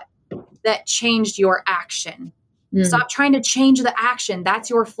thought that changed your action. Stop trying to change the action. That's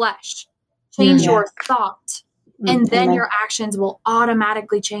your flesh. Change your thought. And then your actions will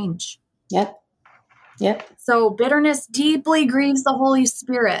automatically change. Yep. So bitterness deeply grieves the Holy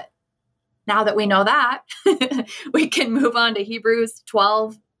Spirit. Now that we know that, we can move on to Hebrews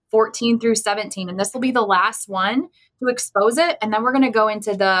 12:14 through 17. And this will be the last one to expose it. And then we're going to go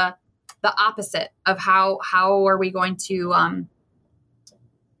into the opposite of how are we going to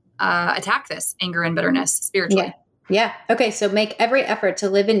attack this anger and bitterness spiritually. Yeah. Okay. So make every effort to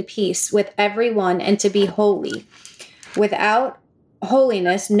live in peace with everyone and to be holy. Without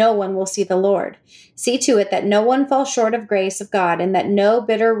holiness, no one will see the Lord. See to it that no one falls short of grace of God, and that no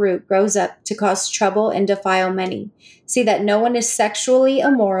bitter root grows up to cause trouble and defile many. See that no one is sexually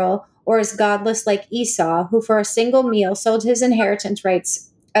immoral or is godless like Esau, who for a single meal sold his inheritance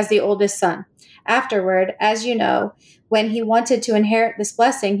rights as the oldest son. Afterward, as you know, when he wanted to inherit this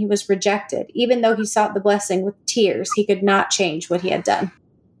blessing, he was rejected. Even though he sought the blessing with tears, he could not change what he had done.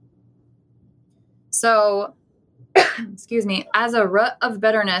 So, excuse me, as a root of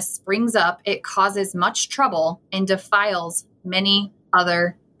bitterness springs up, it causes much trouble and defiles many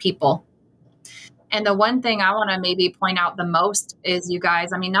other people. And the one thing I want to maybe point out the most is, you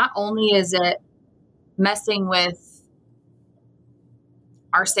guys, I mean, not only is it messing with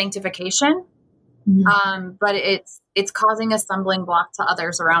our sanctification, but it's causing a stumbling block to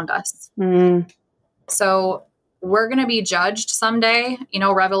others around us. So we're going to be judged someday. You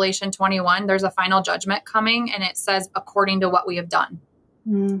know, Revelation 21, there's a final judgment coming, and it says, according to what we have done.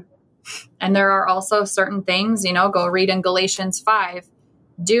 And there are also certain things, you know, go read in Galatians 5.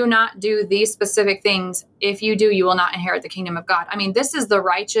 Do not do these specific things. If you do, you will not inherit the kingdom of God. I mean, this is the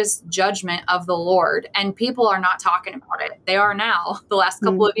righteous judgment of the Lord, and people are not talking about it. They are now. The last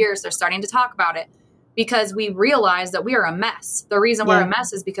couple of years, they're starting to talk about it because we realize that we are a mess. The reason we're a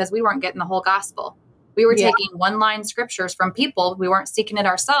mess is because we weren't getting the whole gospel. We were taking one-line scriptures from people. We weren't seeking it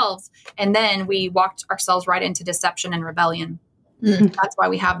ourselves. And then we walked ourselves right into deception and rebellion. That's why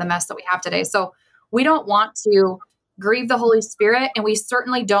we have the mess that we have today. So we don't want to grieve the Holy Spirit, and we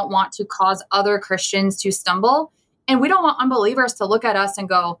certainly don't want to cause other Christians to stumble. And we don't want unbelievers to look at us and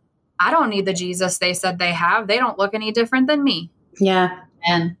go, I don't need the Jesus they said they have. They don't look any different than me. Yeah.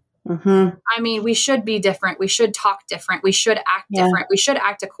 And I mean, we should be different. We should talk different. We should act different. We should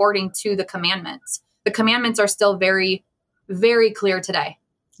act according to the commandments. The commandments are still very, very clear today.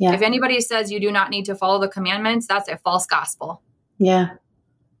 Yeah. If anybody says you do not need to follow the commandments, that's a false gospel. Yeah.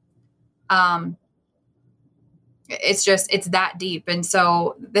 It's that deep. And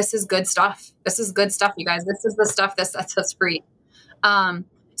so this is good stuff. This is good stuff, you guys. This is the stuff that sets us free.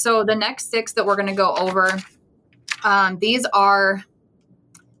 So the next 6 that we're going to go over, these are,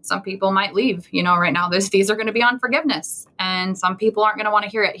 some people might leave, you know, right now. These are going to be on forgiveness, and some people aren't going to want to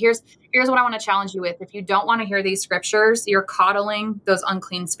hear it. Here's what I want to challenge you with. If you don't want to hear these scriptures, you're coddling those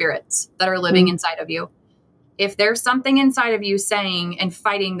unclean spirits that are living inside of you. If there's something inside of you saying and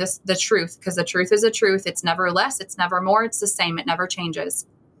fighting the truth, because the truth is a truth, it's never less, it's never more, it's the same, it never changes.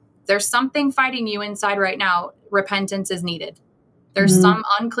 There's something fighting you inside right now, repentance is needed. There's some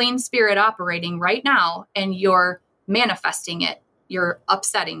unclean spirit operating right now, and you're manifesting it. You're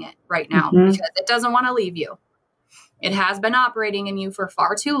upsetting it right now because it doesn't want to leave you. It has been operating in you for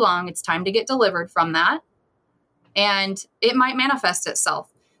far too long. It's time to get delivered from that. And it might manifest itself.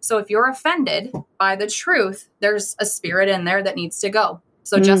 So if you're offended by the truth, there's a spirit in there that needs to go.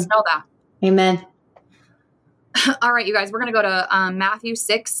 So just know that. Amen. All right, you guys, we're going to go to Matthew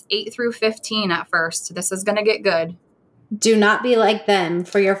 6, 8 through 15 at first. This is going to get good. Do not be like them,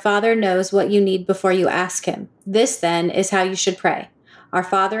 for your Father knows what you need before you ask him. This, then, is how you should pray. Our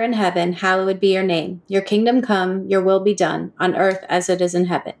Father in heaven, hallowed be your name. Your kingdom come, your will be done, on earth as it is in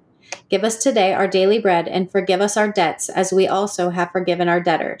heaven. Give us today our daily bread, and forgive us our debts, as we also have forgiven our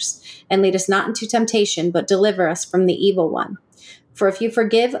debtors. And lead us not into temptation, but deliver us from the evil one. For if you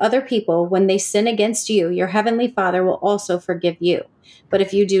forgive other people when they sin against you, your heavenly Father will also forgive you. But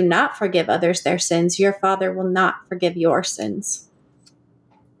if you do not forgive others their sins, your Father will not forgive your sins.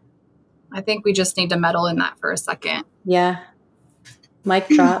 I think we just need to meddle in that for a second. Yeah. Mic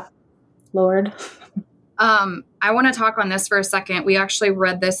drop, Lord. I want to talk on this for a second. We actually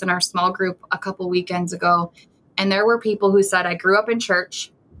read this in our small group a couple weekends ago, and there were people who said, I grew up in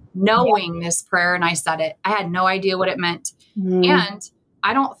church knowing this prayer, and I said it. I had no idea what it meant. And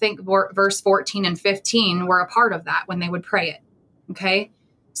I don't think verse 14 and 15 were a part of that when they would pray it. Okay.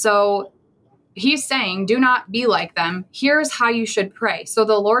 So he's saying, do not be like them. Here's how you should pray. So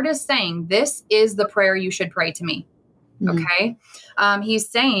the Lord is saying, this is the prayer you should pray to me. Okay. He's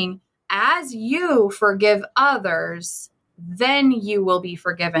saying, as you forgive others, then you will be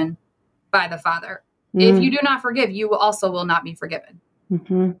forgiven by the Father. If you do not forgive, you also will not be forgiven.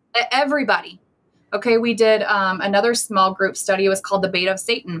 Everybody. Okay. We did another small group study. It was called the Bait of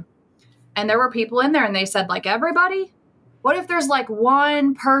Satan. And there were people in there, and they said, like, everybody? What if there's like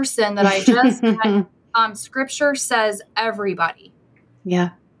one person that I just met? Scripture says everybody. Yeah.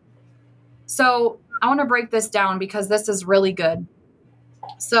 So I want to break this down because this is really good.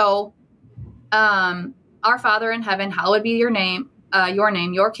 So, our Father in heaven, hallowed be your name,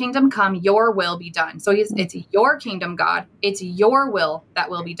 your kingdom come, your will be done. So it's your kingdom, God. It's your will that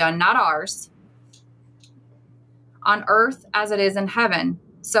will be done, not ours. on earth as it is in heaven.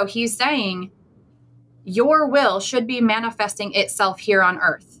 So he's saying your will should be manifesting itself here on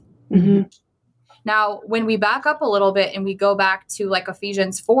earth. Mm-hmm. Now, when we back up a little bit and we go back to like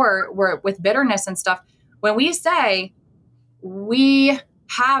Ephesians 4, where with bitterness and stuff, when we say we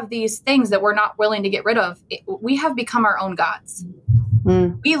have these things that we're not willing to get rid of, we have become our own gods.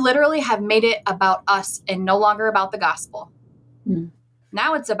 We literally have made it about us and no longer about the gospel.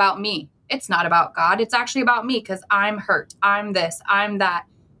 Now it's about me. It's not about God. It's actually about me because I'm hurt. I'm this, I'm that.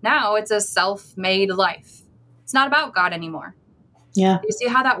 Now it's a self-made life. It's not about God anymore. Yeah. You see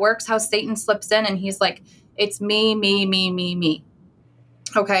how that works? How Satan slips in and he's like, it's me, me, me, me, me.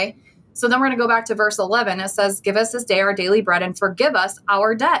 Okay. So then we're going to go back to verse 11. It says, give us this day our daily bread and forgive us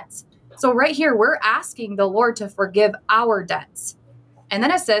our debts. So right here, we're asking the Lord to forgive our debts. And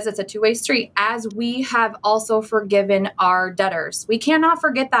then it says it's a two-way street, as we have also forgiven our debtors. We cannot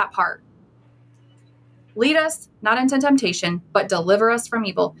forget that part. Lead us not into temptation, but deliver us from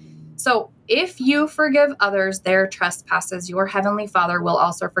evil. So if you forgive others their trespasses, your heavenly Father will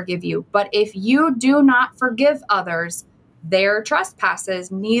also forgive you. But if you do not forgive others their trespasses,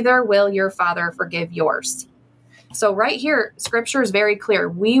 neither will your Father forgive yours. So right here, scripture is very clear.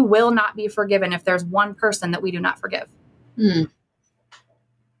 We will not be forgiven if there's one person that we do not forgive.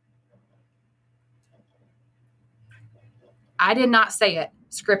 I did not say it.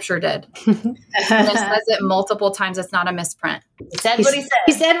 Scripture did. And it says it multiple times. It's not a misprint. He said what he said.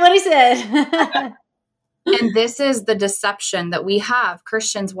 He said what he said. And this is the deception that we have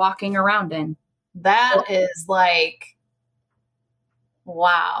Christians walking around in. That is like,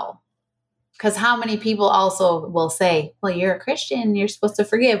 wow. Because how many people also will say, well, you're a Christian, you're supposed to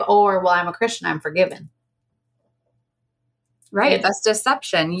forgive. Or, well, I'm a Christian, I'm forgiven. Right. That's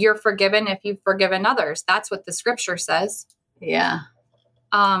deception. You're forgiven if you've forgiven others. That's what the scripture says. Yeah.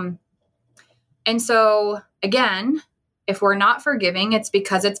 And so again, if we're not forgiving, it's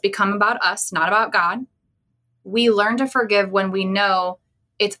because it's become about us, not about God. We learn to forgive when we know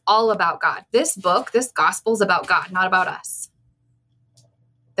it's all about God. This book, this gospel is about God, not about us.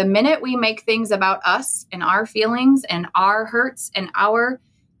 The minute we make things about us and our feelings and our hurts and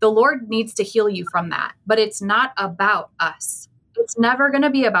the Lord needs to heal you from that, but it's not about us. It's never going to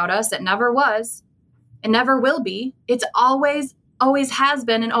be about us. It never was. It never will be. It's always has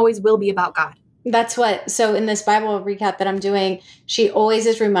been and always will be about God. That's so in this Bible recap that I'm doing, she always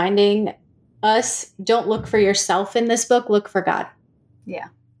is reminding us, don't look for yourself in this book, look for God. Yeah.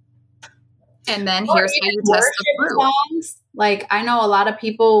 And then here's how you test the fruit. Songs. Like, I know a lot of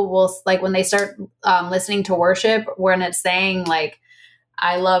people will, like, when they start listening to worship, when it's saying, like,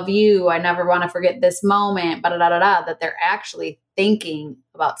 I love you, I never want to forget this moment, that they're actually thinking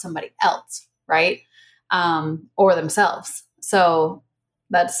about somebody else, right? Or themselves. So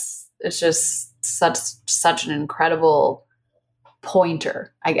it's just such an incredible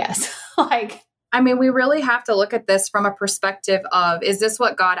pointer, I guess. Like, I mean, we really have to look at this from a perspective of, is this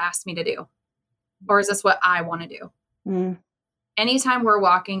what God asked me to do? Or is this what I want to do? Anytime we're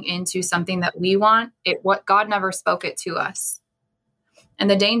walking into something that we want, what God never spoke it to us. And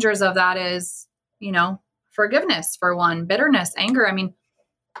the dangers of that is, forgiveness for one, bitterness, anger. I mean,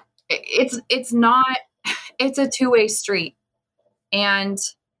 it's a two-way street. And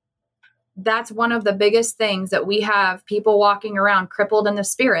that's one of the biggest things that we have people walking around crippled in the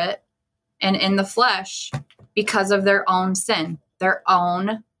spirit and in the flesh because of their own sin, their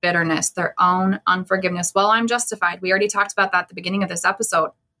own bitterness, their own unforgiveness. Well, I'm justified. We already talked about that at the beginning of this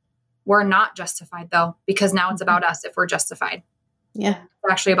episode. We're not justified though, because now it's about us if we're justified. Yeah.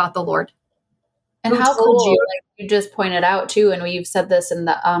 It's actually about the Lord. And how cool, like you just pointed out too, and we've said this in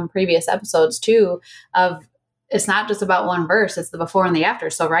the previous episodes too, of it's not just about one verse, it's the before and the after.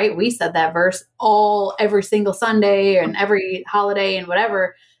 So, right, we said that verse every single Sunday and every holiday and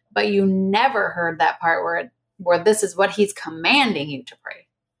whatever, but you never heard that part where this is what he's commanding you to pray.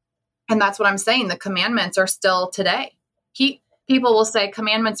 And that's what I'm saying. The commandments are still today. People will say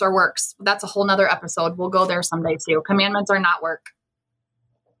commandments are works. That's a whole nother episode. We'll go there someday too. Commandments are not work.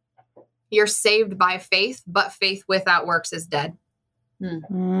 You're saved by faith, but faith without works is dead.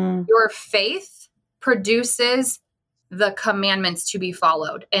 Your faith produces the commandments to be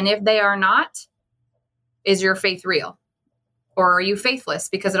followed. And if they are not, is your faith real? Or are you faithless?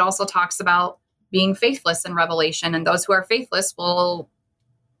 Because it also talks about being faithless in Revelation, and those who are faithless will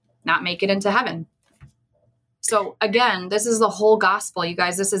not make it into heaven. So again, this is the whole gospel, you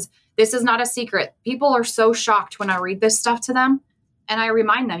guys. This is not a secret. People are so shocked when I read this stuff to them, and I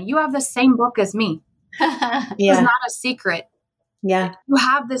remind them, you have the same book as me. This is not a secret. Yeah. You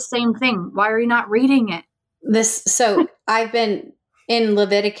have the same thing. Why are you not reading it? So I've been in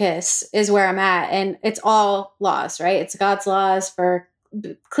Leviticus is where I'm at. And it's all laws, right? It's God's laws for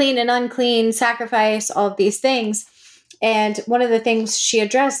clean and unclean, sacrifice, all of these things. And one of the things she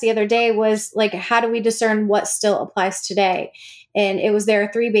addressed the other day was like, how do we discern what still applies today? And it was there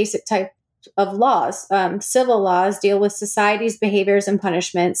are three basic types of laws. Civil laws deal with society's behaviors and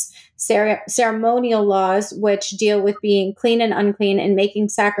punishments. Ceremonial laws, which deal with being clean and unclean and making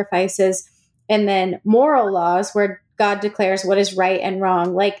sacrifices. And then moral laws, where God declares what is right and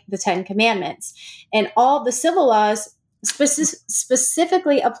wrong, like the 10 Commandments. And all the civil laws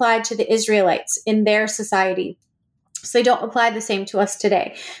specifically applied to the Israelites in their society. So they don't apply the same to us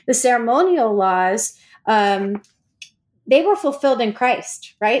today. The ceremonial laws, they were fulfilled in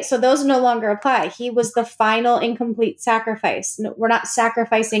Christ, right? So those no longer apply. He was the final incomplete sacrifice. No, we're not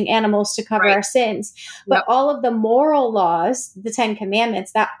sacrificing animals to cover our sins. But all of the moral laws, the 10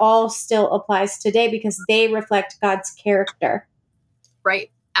 Commandments, that all still applies today because they reflect God's character. Right.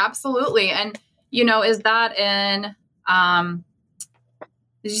 Absolutely. And, you know, is that in,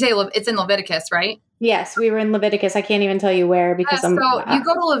 did you say it's in Leviticus, right? Yes, we were in Leviticus. I can't even tell you where because you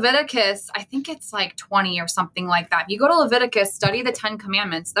go to Leviticus, I think it's like 20 or something like that. You go to Leviticus, study the 10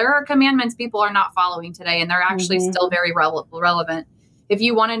 Commandments. There are commandments people are not following today, and they're actually still very relevant. If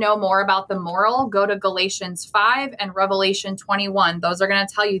you want to know more about the moral, go to Galatians 5 and Revelation 21. Those are going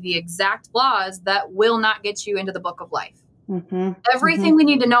to tell you the exact laws that will not get you into the book of life. Everything we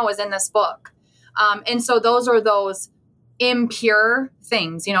need to know is in this book. And so those are those impure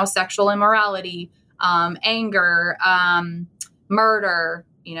things, you know, sexual immorality, anger, murder,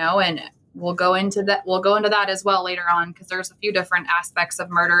 you know, and we'll go into that as well later on, because there's a few different aspects of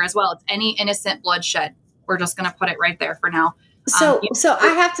murder as well. It's any innocent bloodshed. We're just going to put it right there for now. So I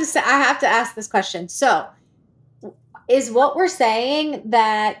have to ask this question. So is what we're saying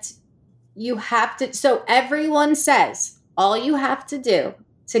that you have to, so everyone says all you have to do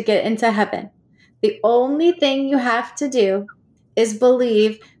to get into heaven, the only thing you have to do is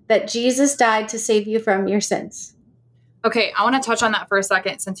believe that Jesus died to save you from your sins. Okay, I want to touch on that for a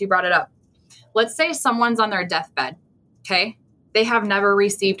second since you brought it up. Let's say someone's on their deathbed, okay? They have never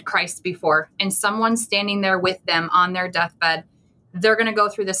received Christ before, and someone's standing there with them on their deathbed. They're going to go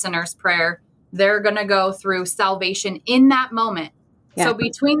through the sinner's prayer. They're going to go through salvation in that moment. Yeah. So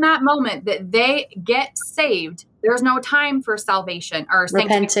between that moment that they get saved, there's no time for salvation or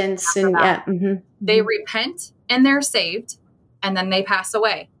repentance. And They repent and they're saved, and then they pass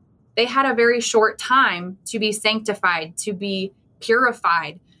away. They had a very short time to be sanctified, to be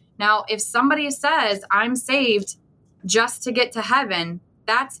purified. Now, if somebody says, I'm saved just to get to heaven,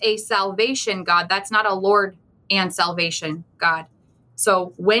 that's a salvation God. That's not a Lord and salvation God.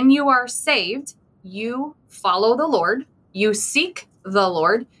 So when you are saved, you follow the Lord, you seek the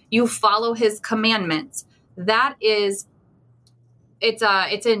Lord, you follow his commandments. That is,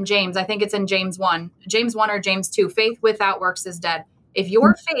 it's in James. I think it's in James 1 or James 2. Faith without works is dead. If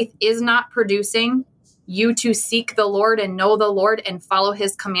your faith is not producing you to seek the Lord and know the Lord and follow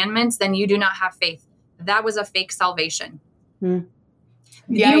his commandments, then you do not have faith. That was a fake salvation. Do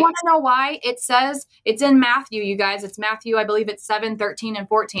you want to know why? It says, it's in Matthew, you guys. It's Matthew, I believe it's 7, 13, and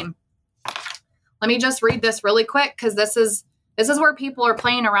 14. Let me just read this really quick, because this is where people are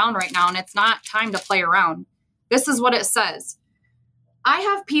playing around right now, and it's not time to play around. This is what it says. I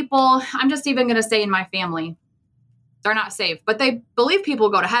have people, I'm just even going to say in my family, they're not saved, but they believe people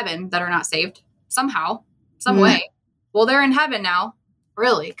go to heaven that are not saved somehow, some way. Well, they're in heaven now.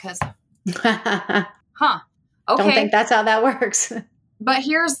 Really? Because, Okay. Don't think that's how that works. But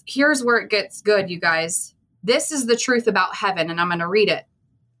here's where it gets good, you guys. This is the truth about heaven, and I'm going to read it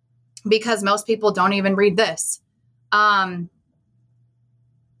because most people don't even read this.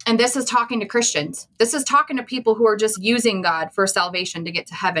 And this is talking to Christians. This is talking to people who are just using God for salvation to get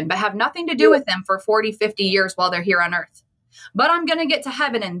to heaven, but have nothing to do with him for 40, 50 years while they're here on earth. But I'm going to get to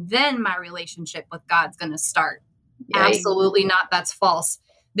heaven, and then my relationship with God's going to start. Absolutely not. That's false.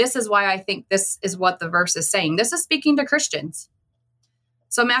 This is why I think this is what the verse is saying. This is speaking to Christians.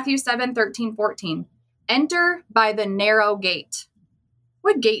 So Matthew 7, 13, 14. Enter by the narrow gate.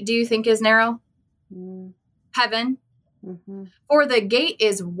 What gate do you think is narrow? Heaven. For the gate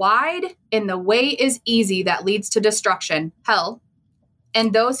is wide and the way is easy that leads to destruction, hell.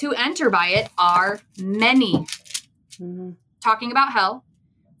 And those who enter by it are many. Talking about hell.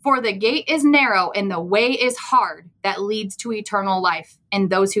 For the gate is narrow and the way is hard that leads to eternal life. And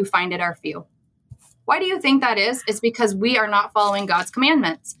those who find it are few. Why do you think that is? It's because we are not following God's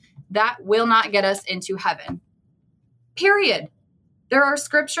commandments. That will not get us into heaven. Period. There are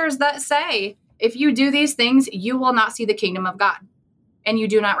scriptures that say, if you do these things, you will not see the kingdom of God, and you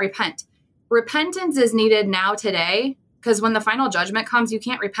do not repent. Repentance is needed now today because when the final judgment comes, you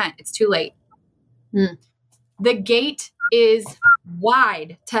can't repent. It's too late. Mm. The gate is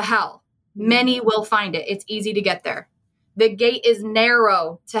wide to hell. Many will find it. It's easy to get there. The gate is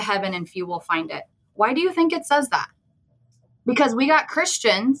narrow to heaven and few will find it. Why do you think it says that? Because we got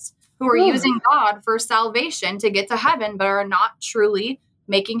Christians who are using God for salvation to get to heaven, but are not truly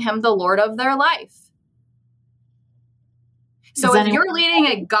making him the Lord of their life. So if you're leading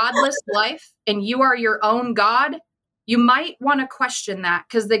a godless life and you are your own God, you might want to question that,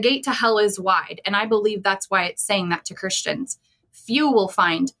 because the gate to hell is wide. And I believe that's why it's saying that to Christians. Few will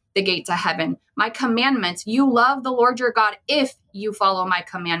find the gate to heaven. My commandments, you love the Lord your God if you follow my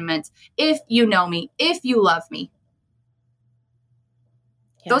commandments, if you know me, if you love me.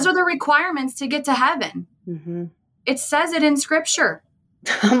 Yeah. Those are the requirements to get to heaven. Mm-hmm. It says it in scripture.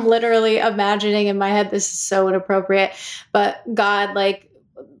 I'm literally imagining in my head, this is so inappropriate, but God, like,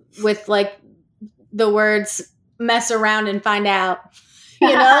 with like the words mess around and find out, you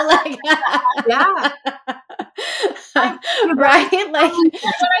know, like, yeah. Right? Like,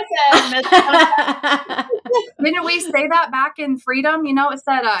 that's what I said. Didn't we say that back in Freedom? You know, it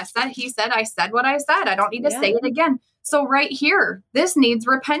said, he said, I said what I said. I don't need to say it again. So right here, this needs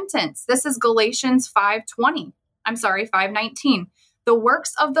repentance. This is Galatians 5:19. 5:19. The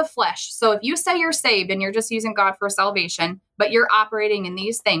works of the flesh. So if you say you're saved and you're just using God for salvation, but you're operating in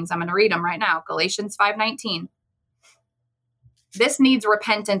these things, I'm going to read them right now. Galatians 5:19. This needs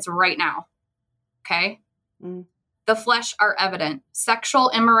repentance right now. Okay. Mm. The flesh are evident.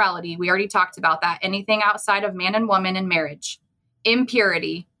 Sexual immorality. We already talked about that. Anything outside of man and woman in marriage.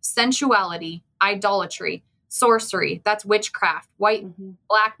 Impurity, sensuality, idolatry, sorcery. That's witchcraft,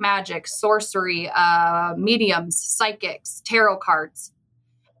 black magic, sorcery, mediums, psychics, tarot cards,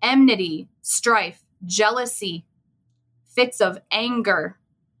 enmity, strife, jealousy, fits of anger,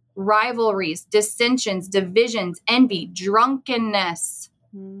 rivalries, dissensions, divisions, envy, drunkenness,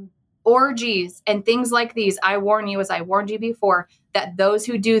 orgies, and things like these. I warn you, as I warned you before, that those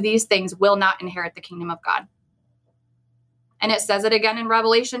who do these things will not inherit the kingdom of God. And it says it again in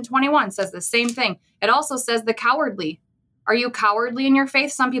Revelation 21, says the same thing. It also says the cowardly. Are you cowardly in your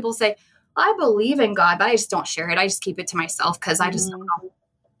faith? Some people say, I believe in God, but I just don't share it. I just keep it to myself because I just don't know.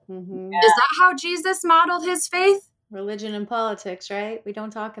 Mm-hmm. Is that how Jesus modeled his faith? Religion and politics, right? We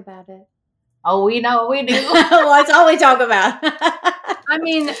don't talk about it. Oh, we know we do. Well, that's all we talk about. I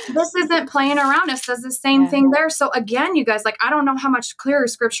mean, this isn't playing around. It says the same thing there. So again, you guys, like, I don't know how much clearer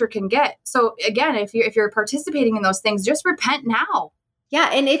scripture can get. So again, if you're participating in those things, just repent now. Yeah.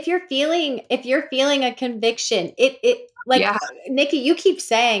 And if you're feeling a conviction, Nikki, you keep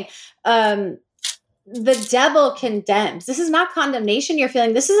saying, the devil condemns. This is not condemnation you're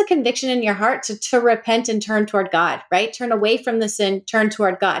feeling. This is a conviction in your heart to repent and turn toward God, right? Turn away from the sin, turn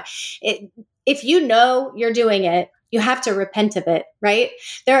toward God. If you know you're doing it, you have to repent of it, right?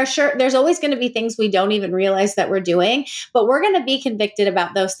 There's always going to be things we don't even realize that we're doing, but we're going to be convicted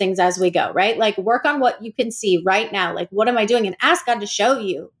about those things as we go, right? Like, work on what you can see right now. Like, what am I doing? And ask God to show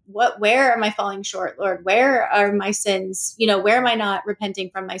you where am I falling short, Lord? Where are my sins? You know, where am I not repenting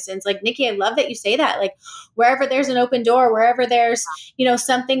from my sins? Like, Nikki, I love that you say that. Like, wherever there's an open door, wherever there's,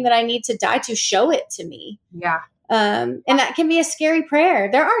 something that I need to die to, show it to me. Yeah. And that can be a scary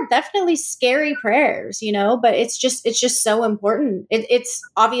prayer. There are definitely scary prayers, but it's just so important. It's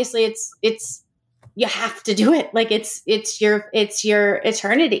obviously you have to do it. Like, it's your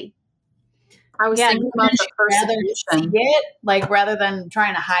eternity. I was thinking about the persecution. Rather than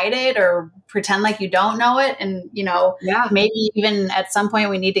trying to hide it or pretend like you don't know it. And, maybe even at some point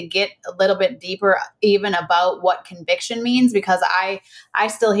we need to get a little bit deeper even about what conviction means, because I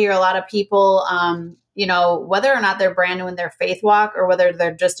still hear a lot of people, whether or not they're brand new in their faith walk or whether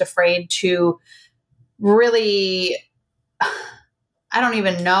they're just afraid to really, I don't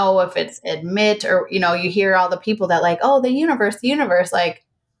even know if it's admit or, you hear all the people that like, oh, the universe, like,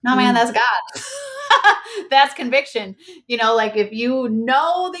 no, man, that's God. That's conviction. Like, if you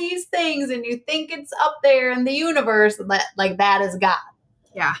know these things and you think it's up there in the universe, that is God.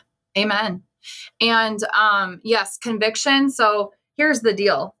 Yeah. Amen. And yes, conviction. So here's the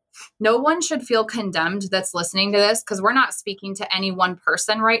deal. No one should feel condemned that's listening to this, because we're not speaking to any one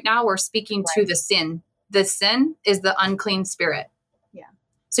person right now. We're speaking to the sin. The sin is the unclean spirit. Yeah.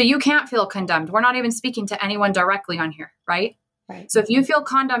 So you can't feel condemned. We're not even speaking to anyone directly on here, right? Right. So if you feel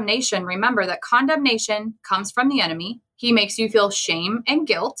condemnation, remember that condemnation comes from the enemy. He makes you feel shame and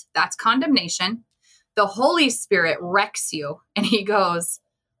guilt. That's condemnation. The Holy Spirit wrecks you, and he goes,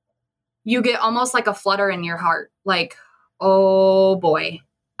 you get almost like a flutter in your heart. Like, oh boy,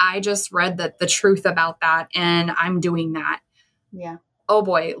 I just read the truth about that and I'm doing that. Yeah. oh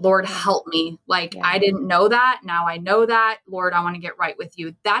boy, Lord, help me. Like, I didn't know that. Now I know that. Lord, I want to get right with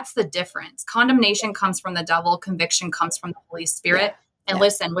you. That's the difference. Condemnation comes from the devil. Conviction comes from the Holy Spirit. And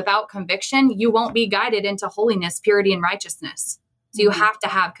listen, without conviction, you won't be guided into holiness, purity, and righteousness. So you have to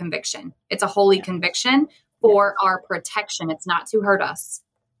have conviction. It's a holy conviction for our protection. It's not to hurt us.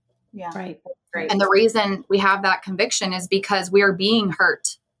 Yeah. Right. Great. And the reason we have that conviction is because we are being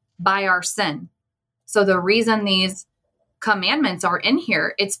hurt by our sin. So the reason these commandments are in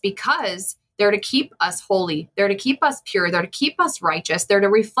here, it's because they're to keep us holy. They're to keep us pure. They're to keep us righteous. They're to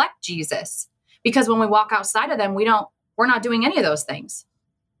reflect Jesus. Because when we walk outside of them, we're not doing any of those things.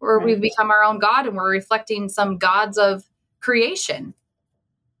 We've become our own God, and we're reflecting some gods of creation,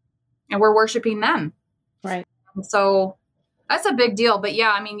 and we're worshiping them. Right. And so that's a big deal. But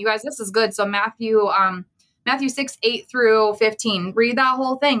yeah, I mean, you guys, this is good. So Matthew 6:8-15, read that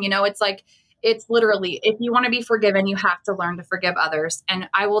whole thing. It's literally, if you want to be forgiven, you have to learn to forgive others. And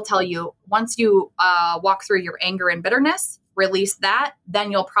I will tell you, once you walk through your anger and bitterness, release that,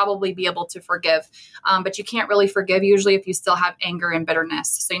 then you'll probably be able to forgive. But you can't really forgive usually if you still have anger and bitterness.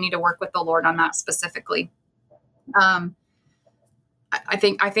 So you need to work with the Lord on that specifically. I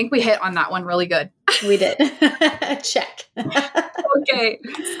think we hit on that one really good. We did. Check. Okay.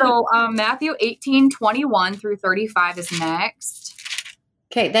 So Matthew 18:21-35 is next.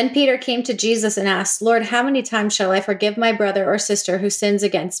 Okay, then Peter came to Jesus and asked, Lord, how many times shall I forgive my brother or sister who sins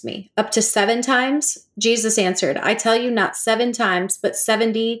against me? Up to 7 times? Jesus answered, I tell you not 7 times, but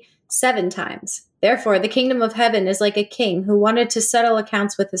 77 times. Therefore, the kingdom of heaven is like a king who wanted to settle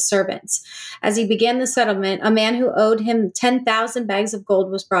accounts with his servants. As he began the settlement, a man who owed him 10,000 bags of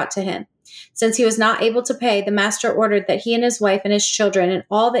gold was brought to him. Since he was not able to pay, the master ordered that he and his wife and his children and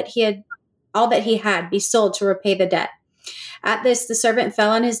all that he had be sold to repay the debt. At this, the servant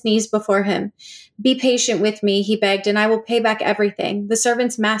fell on his knees before him. Be patient with me, he begged, and I will pay back everything. The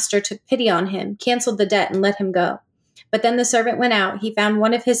servant's master took pity on him, canceled the debt, and let him go. But then the servant went out. He found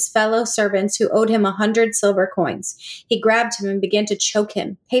one of his fellow servants who owed him 100 silver coins. He grabbed him and began to choke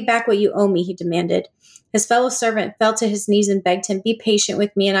him. Pay back what you owe me, he demanded. His fellow servant fell to his knees and begged him, be patient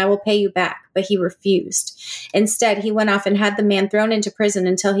with me and I will pay you back. But he refused. Instead, he went off and had the man thrown into prison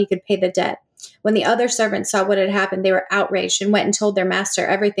until he could pay the debt. When the other servants saw what had happened, they were outraged and went and told their master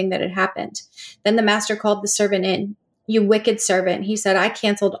everything that had happened. Then the master called the servant in. You wicked servant, he said, I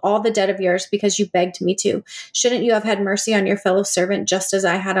canceled all the debt of yours because you begged me to. Shouldn't you have had mercy on your fellow servant just as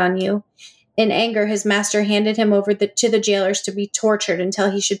I had on you? In anger, his master handed him over to the jailers to be tortured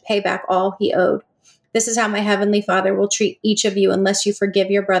until he should pay back all he owed. This is how my heavenly Father will treat each of you unless you forgive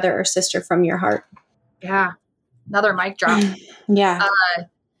your brother or sister from your heart. Yeah. Another mic drop. Yeah.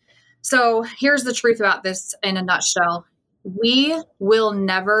 So here's the truth about this in a nutshell. We will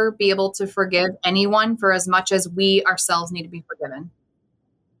never be able to forgive anyone for as much as we ourselves need to be forgiven.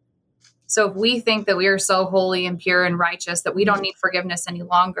 So if we think that we are so holy and pure and righteous that we don't need forgiveness any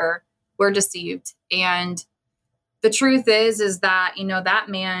longer, we're deceived. And the truth is that, that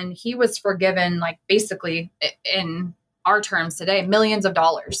man, he was forgiven, like basically in our terms today, millions of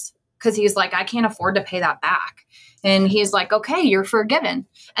dollars, because he's like, I can't afford to pay that back. And he's like, okay, you're forgiven.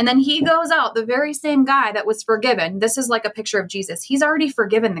 And then he goes out, the very same guy that was forgiven. This is like a picture of Jesus. He's already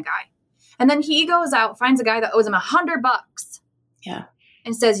forgiven the guy. And then he goes out, finds a guy that owes him $100. Yeah.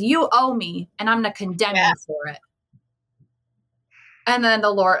 And says, you owe me and I'm going to condemn you for it. And then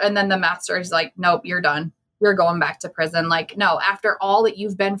the master is like, nope, you're done. You're going back to prison. Like, no, after all that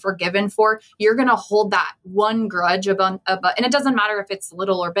you've been forgiven for, you're going to hold that one grudge about, and it doesn't matter if it's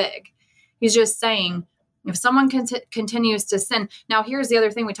little or big. He's just saying, if someone continues to sin. Now, here's the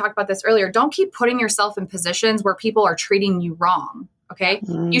other thing. We talked about this earlier. Don't keep putting yourself in positions where people are treating you wrong. Okay.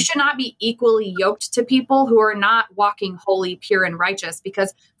 Mm-hmm. You should not be equally yoked to people who are not walking holy, pure, and righteous,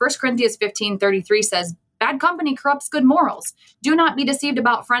 because 1 Corinthians 15:33 says, bad company corrupts good morals. Do not be deceived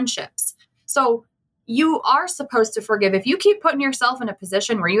about friendships. So you are supposed to forgive. If you keep putting yourself in a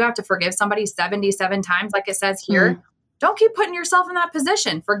position where you have to forgive somebody 77 times, like it says here, don't keep putting yourself in that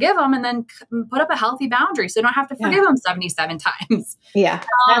position. Forgive them and then put up a healthy boundary so you don't have to forgive them 77 times. Yeah.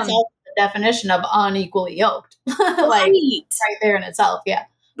 That's all the definition of unequally yoked. Like right there in itself. Yeah.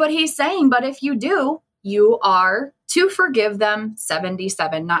 But he's saying, but if you do, you are to forgive them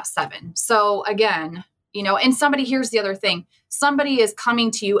 77, not 7. So again, and here's the other thing. Somebody is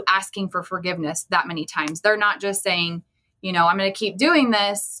coming to you asking for forgiveness that many times. They're not just saying, I'm going to keep doing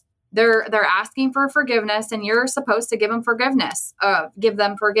this. They're asking for forgiveness and you're supposed to give them forgiveness.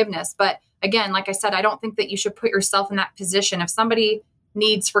 But again, like I said, I don't think that you should put yourself in that position. If somebody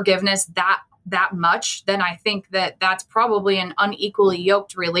needs forgiveness that much, then I think that that's probably an unequally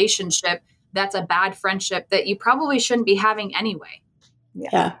yoked relationship. That's a bad friendship that you probably shouldn't be having anyway.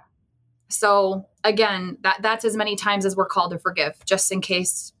 Yeah. So again, that's as many times as we're called to forgive, just in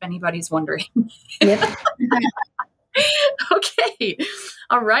case anybody's wondering. Yep. Okay.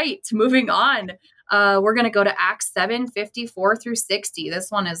 All right. Moving on. We're going to go to Acts 7:54-60.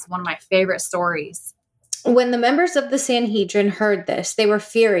 This one is one of my favorite stories. When the members of the Sanhedrin heard this, they were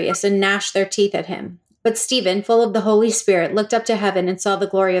furious and gnashed their teeth at him. But Stephen, full of the Holy Spirit, looked up to heaven and saw the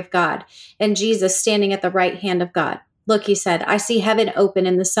glory of God, and Jesus standing at the right hand of God. Look, he said, I see heaven open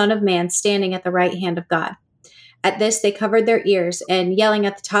and the Son of Man standing at the right hand of God. At this, they covered their ears, and yelling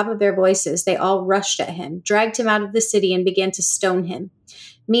at the top of their voices, they all rushed at him, dragged him out of the city, and began to stone him.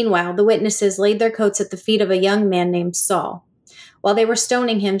 Meanwhile, the witnesses laid their coats at the feet of a young man named Saul. While they were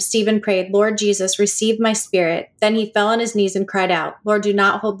stoning him, Stephen prayed, Lord Jesus, receive my spirit. Then he fell on his knees and cried out, Lord, do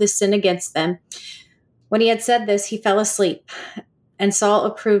not hold this sin against them. When he had said this, he fell asleep, and Saul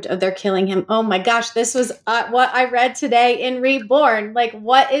approved of their killing him. Oh my gosh, this was what I read today in Reborn. Like,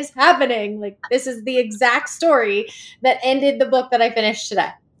 what is happening? Like, this is the exact story that ended the book that I finished today.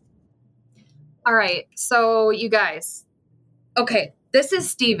 All right. So you guys, okay, this is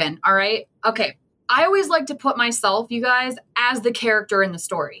Stephen. All right. Okay. I always like to put myself, you guys, as the character in the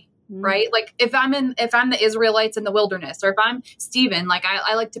story, right? Like if I'm the Israelites in the wilderness, or if I'm Stephen, like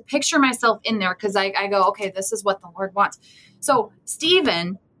I like to picture myself in there, because I go, okay, this is what the Lord wants. So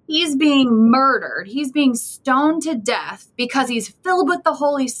Stephen, he's being murdered. He's being stoned to death because he's filled with the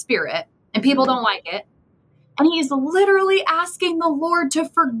Holy Spirit and people don't like it. And he's literally asking the Lord to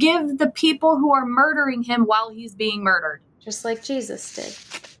forgive the people who are murdering him while he's being murdered. Just like Jesus did.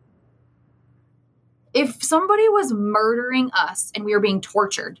 If somebody was murdering us and we were being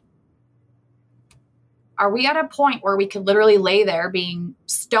tortured, are we at a point where we could literally lay there being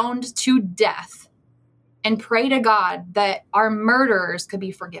stoned to death and pray to God that our murderers could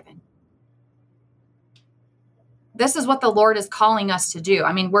be forgiven? This is what the Lord is calling us to do.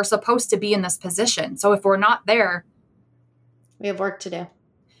 I mean, we're supposed to be in this position. So if we're not there, we have work to do.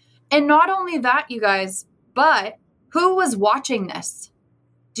 And not only that, you guys, but who was watching this?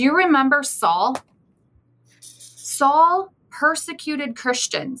 Do you remember Saul? Saul persecuted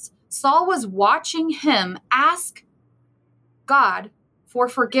Christians. Saul was watching him ask God for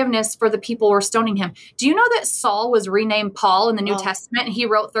forgiveness for the people who were stoning him. Do you know that Saul was renamed Paul in the New Testament, and he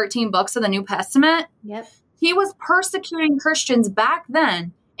wrote 13 books of the New Testament? Yep. He was persecuting Christians back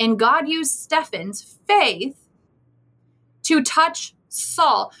then, and God used Stephen's faith to touch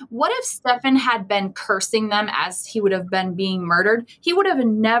Saul. What if Stephen had been cursing them as he would have been being murdered? He would have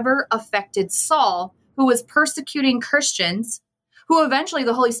never affected Saul, who was persecuting Christians, who eventually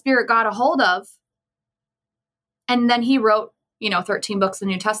the Holy Spirit got a hold of. And then he wrote, 13 books of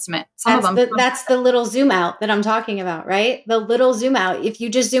the New Testament. That's the little zoom out that I'm talking about, right? The little zoom out. If you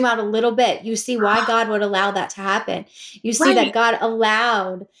just zoom out a little bit, you see why God would allow that to happen. You see that God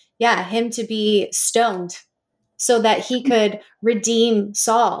allowed, him to be stoned so that he could redeem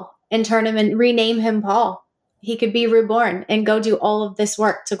Saul and turn him and rename him Paul. He could be reborn and go do all of this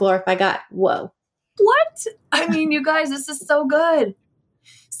work to glorify God. Whoa. What? I mean, you guys, this is so good.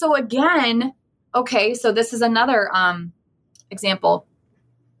 So again, okay, so this is another example.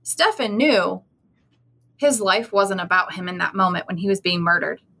 Stephen knew his life wasn't about him in that moment when he was being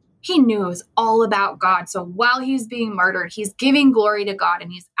murdered. He knew it was all about God. So while he's being murdered, he's giving glory to God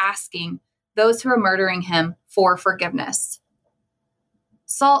and he's asking those who are murdering him for forgiveness.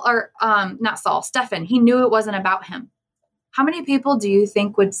 Stephen, he knew it wasn't about him. How many people do you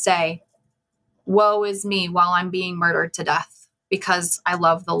think would say, woe is me while I'm being murdered to death because I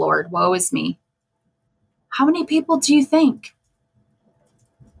love the Lord? Woe is me. How many people do you think?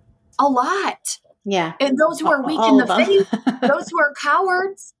 A lot. Yeah. And those who are weak in the faith, those who are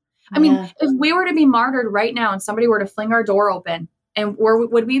cowards. I mean, if we were to be martyred right now and somebody were to fling our door open, and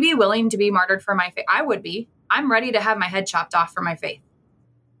would we be willing to be martyred for my faith? I would be. I'm ready to have my head chopped off for my faith.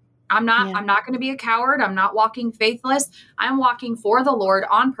 I'm not going to be a coward. I'm not walking faithless. I'm walking for the Lord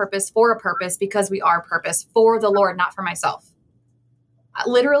on purpose, for a purpose, because we are purpose for the Lord, not for myself.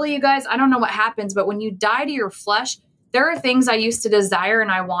 Literally, you guys, I don't know what happens, but when you die to your flesh, there are things I used to desire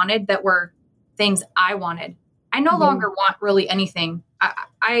and I wanted that were things I wanted. I no longer want really anything.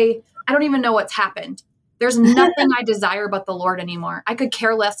 I don't even know what's happened. There's nothing I desire but the Lord anymore. I could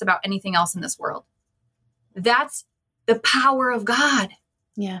care less about anything else in this world. That's the power of God.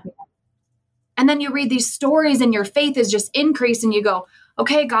 Yeah. And then you read these stories and your faith is just increased and you go,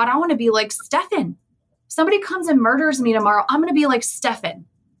 okay, God, I want to be like Stephen. If somebody comes and murders me tomorrow, I'm going to be like Stephen.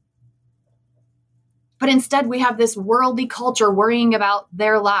 But instead we have this worldly culture worrying about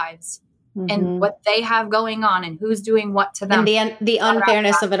their lives. and what they have going on and who's doing what to them. And the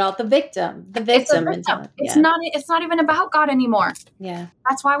unfairness of it all, the victim. It's not even about God anymore. Yeah.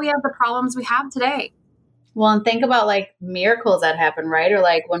 That's why we have the problems we have today. Well, and think about like miracles that happen, right? Or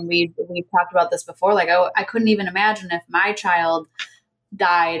like when we talked about this before, like I couldn't even imagine if my child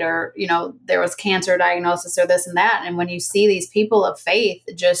died or, there was cancer diagnosis or this and that. And when you see these people of faith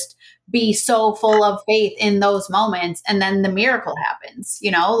just be so full of faith in those moments, and then the miracle happens,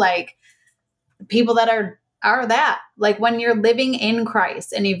 like people that are that, like when you're living in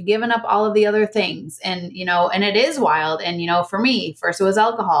Christ and you've given up all of the other things and, and it is wild. And, for me, first it was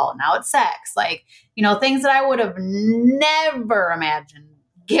alcohol, now it's sex, like, things that I would have never imagined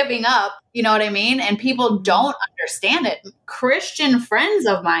giving up, you know what I mean? And people don't understand it. Christian friends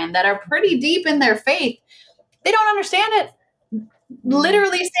of mine that are pretty deep in their faith, they don't understand it.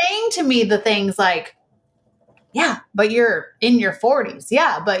 Literally saying to me the things like, yeah, but you're in your 40s.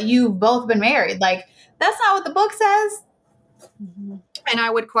 Yeah, but you've both been married. Like, that's not what the book says. And I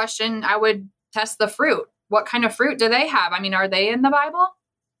would test the fruit. What kind of fruit do they have? I mean, are they in the Bible?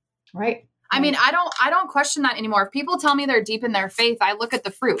 Right. I mean, I don't question that anymore. If people tell me they're deep in their faith, I look at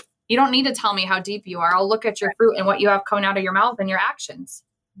the fruit. You don't need to tell me how deep you are. I'll look at your fruit and what you have coming out of your mouth and your actions.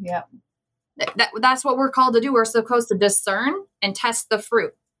 Yeah. That's what we're called to do. We're supposed to discern and test the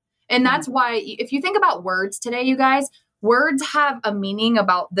fruit. And that's why if you think about words today, you guys, words have a meaning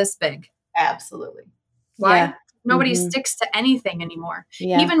about this big. Absolutely. Why? Yeah. Nobody sticks to anything anymore.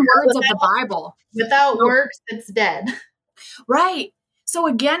 Yeah. Even words of the Bible. Without works, it's dead. Right. So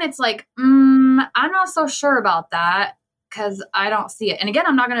again, it's like, I'm not so sure about that because I don't see it. And again,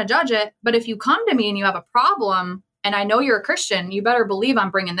 I'm not going to judge it. But if you come to me and you have a problem and I know you're a Christian, you better believe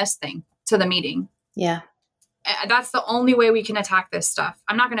I'm bringing this thing to the meeting. Yeah. That's the only way we can attack this stuff.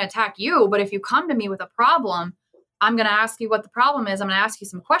 I'm not going to attack you, but if you come to me with a problem, I'm going to ask you what the problem is. I'm going to ask you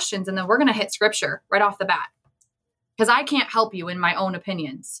some questions, and then we're going to hit scripture right off the bat. Because I can't help you in my own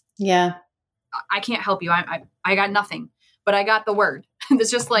opinions. Yeah. I can't help you. I got nothing, but I got the word.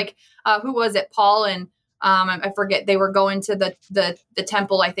 It's just like, who was it? Paul and I forget, they were going to the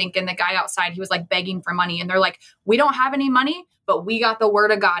temple, I think, and the guy outside, he was like begging for money. And they're like, we don't have any money, but we got the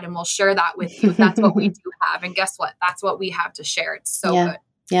word of God and we'll share that with you. That's what we do have. And guess what? That's what we have to share. It's so good.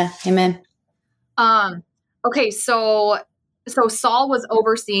 Yeah. Amen. Okay. So Saul was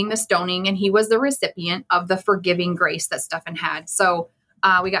overseeing the stoning and he was the recipient of the forgiving grace that Stephan had. So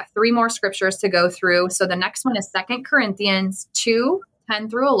we got 3 more scriptures to go through. So the next one is 2 Corinthians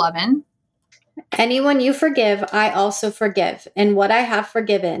 2:10-11. Anyone you forgive, I also forgive. And what I have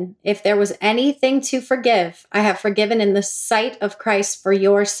forgiven, if there was anything to forgive, I have forgiven in the sight of Christ for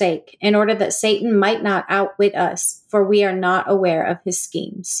your sake, in order that Satan might not outwit us, for we are not aware of his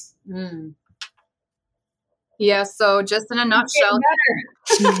schemes. Yeah, so just in a nutshell,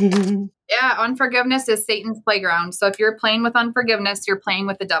 unforgiveness is Satan's playground. So if you're playing with unforgiveness, you're playing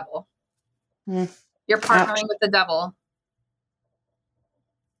with the devil. You're partnering with the devil.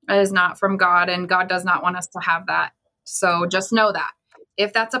 It is not from God, and God does not want us to have that. So just know that.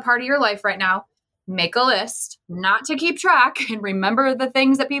 If that's a part of your life right now, make a list, not to keep track and remember the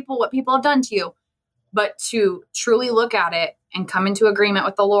things that what people have done to you, but to truly look at it and come into agreement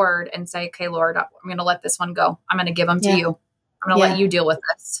with the Lord and say, okay, Lord, I'm going to let this one go. I'm going to give them to you. I'm going to let you deal with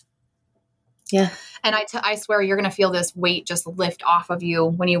this. Yeah. And I swear you're going to feel this weight just lift off of you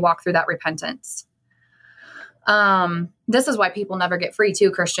when you walk through that repentance. This is why people never get free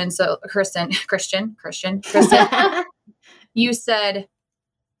too, Christian. So Christian, you said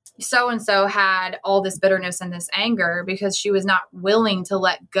so-and-so had all this bitterness and this anger because she was not willing to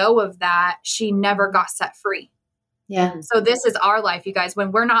let go of that. She never got set free. Yeah. So this is our life, you guys.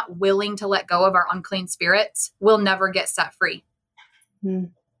 When we're not willing to let go of our unclean spirits, we'll never get set free.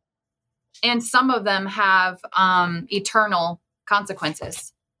 And some of them have eternal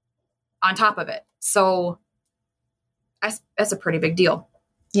consequences on top of it. So that's a pretty big deal.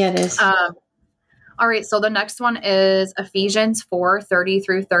 Yeah, it is. All right. So the next one is Ephesians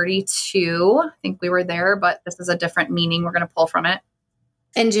 4:30-32. I think we were there, but this is a different meaning we're going to pull from it.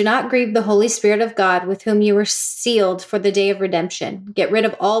 And do not grieve the Holy Spirit of God, with whom you were sealed for the day of redemption. Get rid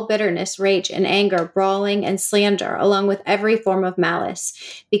of all bitterness, rage, and anger, brawling, and slander, along with every form of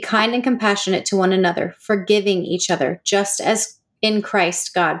malice. Be kind and compassionate to one another, forgiving each other, just as in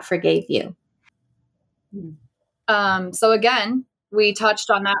Christ God forgave you. So again, we touched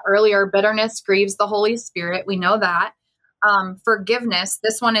on that earlier. Bitterness grieves the Holy Spirit. We know that. Forgiveness,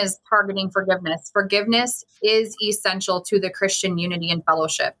 this one is targeting forgiveness. Forgiveness is essential to the Christian unity and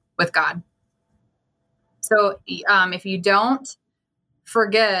fellowship with God. So if you don't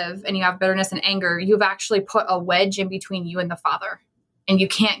forgive and you have bitterness and anger, you've actually put a wedge in between you and the Father, and you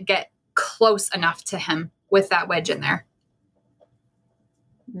can't get close enough to him with that wedge in there.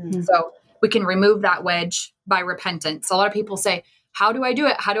 Mhm. So we can remove that wedge by repentance. A lot of people say, how do I do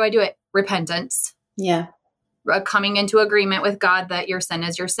it? How do I do it? Repentance. Yeah. Coming into agreement with God that your sin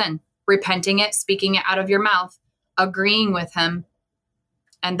is your sin, repenting it, speaking it out of your mouth, agreeing with him.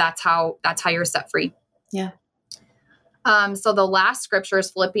 And that's how you're set free. Yeah. So the last scripture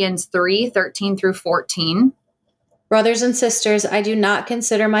is Philippians 3:13-14. Brothers and sisters, I do not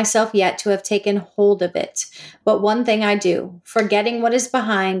consider myself yet to have taken hold of it. But one thing I do, forgetting what is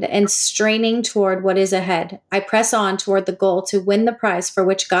behind and straining toward what is ahead, I press on toward the goal to win the prize for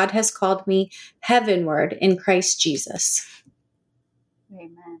which God has called me heavenward in Christ Jesus.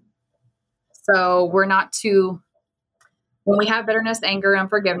 Amen. So we're not to, when we have bitterness, anger, and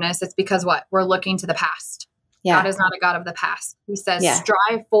unforgiveness, it's because what? We're looking to the past. Yeah. God is not a God of the past. He says, Yeah.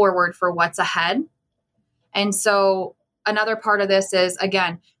 strive forward for what's ahead. And so another part of this is,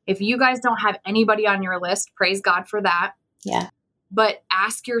 again, if you guys don't have anybody on your list, praise God for that. Yeah. But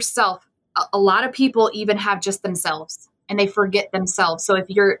ask yourself, a lot of people even have just themselves and they forget themselves. So if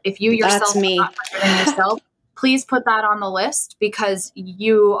you yourself That's me. are not forgetting yourself, please put that on the list, because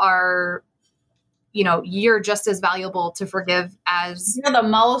you are, you're just as valuable to forgive as You're the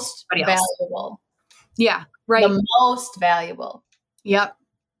most Somebody else. valuable. Yeah. Right. The most valuable. Yep.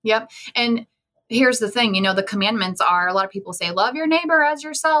 And here's the thing, the commandments are, a lot of people say, love your neighbor as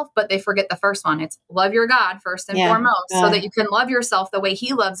yourself, but they forget the first one. It's love your God first and foremost, so that you can love yourself the way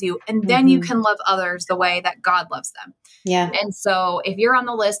he loves you. And then you can love others the way that God loves them. Yeah. And so if you're on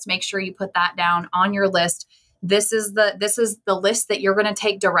the list, make sure you put that down on your list. This is the list that you're going to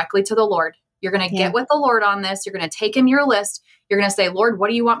take directly to the Lord. You're going to get with the Lord on this. You're going to take him your list. You're going to say, Lord, what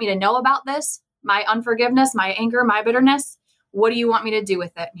do you want me to know about this? My unforgiveness, my anger, my bitterness. What do you want me to do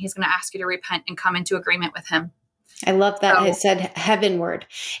with it? And he's going to ask you to repent and come into agreement with him. I love that. So, it said heavenward.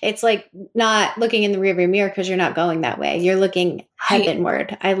 It's like not looking in the rearview mirror because you're not going that way. You're looking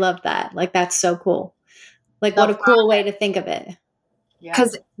heavenward. I love that. Like, that's so cool. Like, what a cool way to think of it.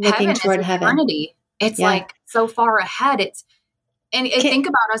 Because Looking toward heaven. Eternity. It's like so far ahead. Think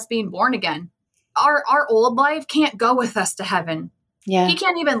about us being born again. Our old life can't go with us to heaven. Yeah. He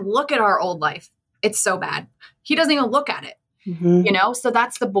can't even look at our old life. It's so bad. He doesn't even look at it. Mm-hmm. So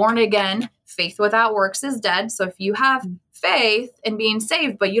that's the born again. Faith without works is dead. So if you have faith in being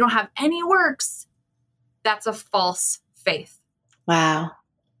saved, but you don't have any works, that's a false faith. Wow.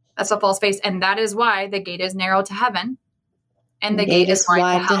 That's a false faith. And that is why the gate is narrow to heaven and the gate is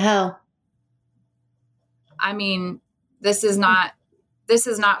wide to hell. I mean, this is not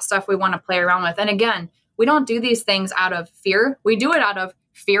stuff we want to play around with. And again, we don't do these things out of fear. We do it out of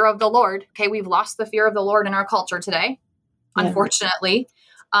fear of the Lord. Okay. We've lost the fear of the Lord in our culture today. Unfortunately.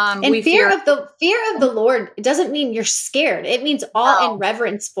 And fear of the Lord, it doesn't mean you're scared. It means in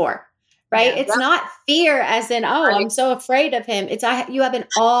reverence for, right? Yeah, it's not fear as in, I'm so afraid of him. It's you have an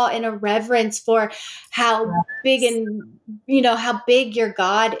awe and a reverence for how big and, how big your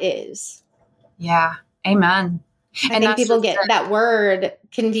God is. Yeah. Amen. I think people get that word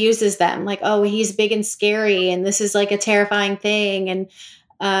confuses them. Like, he's big and scary. And this is like a terrifying thing.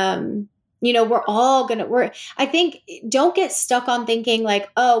 And, I think don't get stuck on thinking like,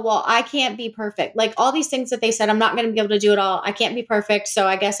 I can't be perfect. Like all these things that they said, I'm not going to be able to do it all. I can't be perfect. So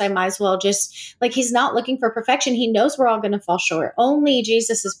I guess I might as well just he's not looking for perfection. He knows we're all going to fall short. Only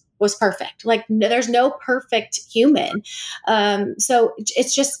Jesus was perfect. Like there's no perfect human. So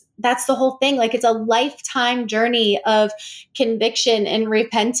it's just, that's the whole thing. Like it's a lifetime journey of conviction and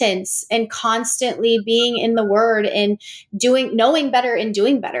repentance and constantly being in the word and knowing better and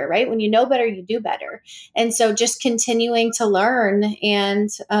doing better, right? When you know better, you do better. And so just continuing to learn and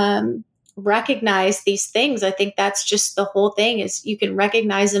recognize these things. I think that's just the whole thing is you can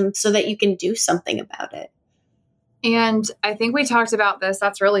recognize them so that you can do something about it. And I think we talked about this.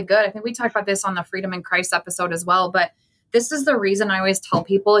 That's really good. I think we talked about this on the Freedom in Christ episode as well, but this is the reason I always tell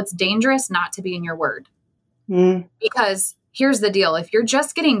people it's dangerous not to be in your word. Because here's the deal. If you're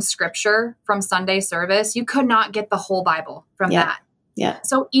just getting scripture from Sunday service, you could not get the whole Bible from that. Yeah.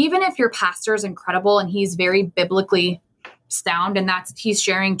 So even if your pastor is incredible and he's very biblically sound and he's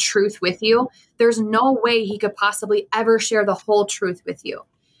sharing truth with you, there's no way he could possibly ever share the whole truth with you.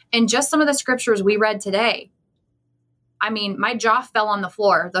 And just some of the scriptures we read today, I mean, my jaw fell on the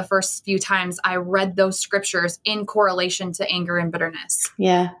floor the first few times I read those scriptures in correlation to anger and bitterness.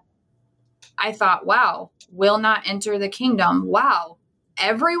 Yeah. I thought, wow, will not enter the kingdom. Wow.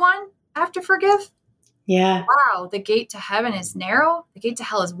 Everyone have to forgive? Yeah. Wow. The gate to heaven is narrow. The gate to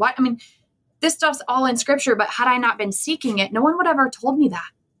hell is wide. I mean, this stuff's all in scripture, but had I not been seeking it, no one would have ever told me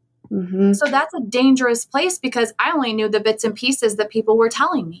that. Mm-hmm. So that's a dangerous place because I only knew the bits and pieces that people were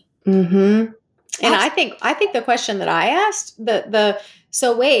telling me. Mm-hmm. And I think the question that I asked,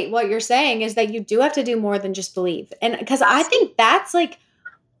 so wait, what you're saying is that you do have to do more than just believe. And because I think that's like,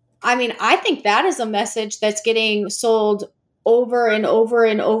 I think that is a message that's getting sold over and over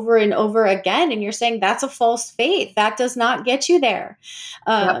and over and over again. And you're saying that's a false faith. That does not get you there.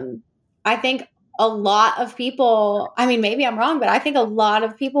 I think a lot of people, maybe I'm wrong, but I think a lot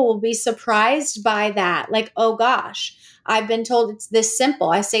of people will be surprised by that. Like, oh gosh, I've been told it's this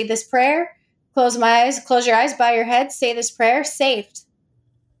simple. I say this prayer, close my eyes, close your eyes, bow your head, say this prayer, saved.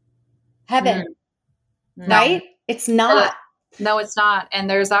 Heaven. Right? It's not. No, it's not. And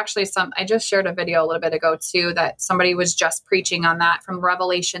there's actually I just shared a video a little bit ago too, that somebody was just preaching on that from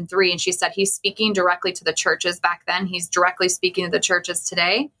Revelation 3. And she said he's speaking directly to the churches back then. He's directly speaking to the churches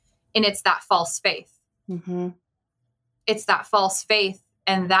today. And it's that false faith. Mm-hmm. It's that false faith.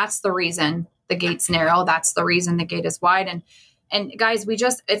 And that's the reason the gate's narrow. That's the reason the gate is wide. And guys,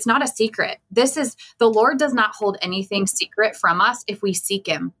 it's not a secret. The Lord does not hold anything secret from us if we seek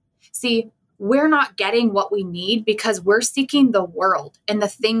him. See, we're not getting what we need because we're seeking the world and the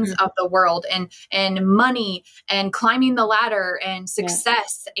things of the world and money and climbing the ladder and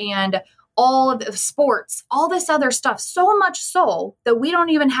success and all of the sports, all this other stuff, so much so that we don't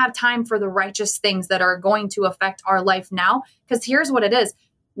even have time for the righteous things that are going to affect our life now. Because here's what it is.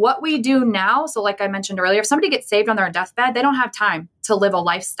 What we do now, so like I mentioned earlier, if somebody gets saved on their deathbed, they don't have time to live a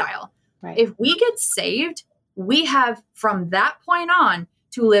lifestyle. Right. If we get saved, we have from that point on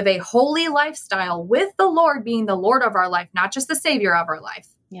to live a holy lifestyle with the Lord being the Lord of our life, not just the Savior of our life.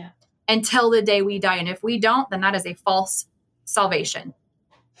 Yeah. Until the day we die. And if we don't, then that is a false salvation.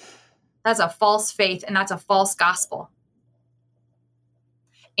 That's a false faith and that's a false gospel.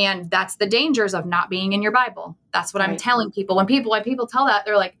 And that's the dangers of not being in your Bible. That's what I'm telling people. When people tell that,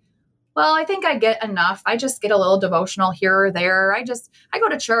 they're like, well, I think I get enough. I just get a little devotional here or there. I go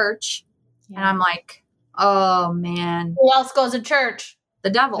to church. Yeah. And I'm like, oh man. Who else goes to church? The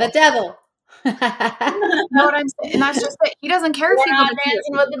devil. The devil. You know what I'm saying? And that's just it. He doesn't care if you're not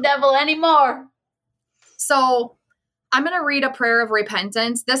dancing with the devil anymore. So I'm going to read a prayer of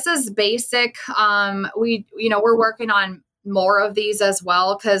repentance. This is basic. We're working on more of these as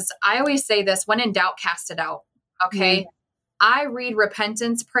well. Cause I always say this, when in doubt, cast it out. Okay. Mm-hmm. I read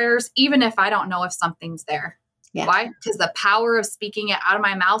repentance prayers, even if I don't know if something's there. Yeah. Why? Because the power of speaking it out of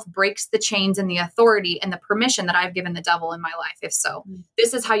my mouth breaks the chains and the authority and the permission that I've given the devil in my life. If so,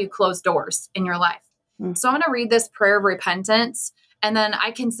 this is how you close doors in your life. So I'm going to read this prayer of repentance and then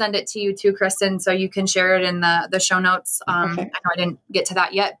I can send it to you too, Kristen, so you can share it in the show notes. I know I didn't get to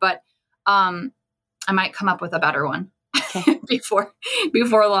that yet, but I might come up with a better one before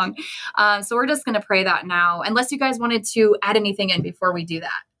long. So we're just going to pray that now, unless you guys wanted to add anything in before we do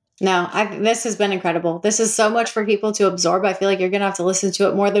that. No, this has been incredible. This is so much for people to absorb. I feel like you're going to have to listen to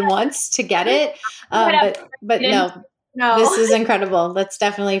it more than once to get it. But no, this is incredible. Let's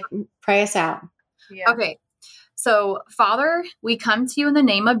definitely pray us out. Yeah. Okay. So Father, we come to you in the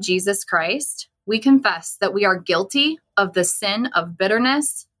name of Jesus Christ. We confess that we are guilty of the sin of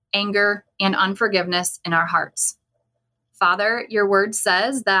bitterness, anger, and unforgiveness in our hearts. Father, your word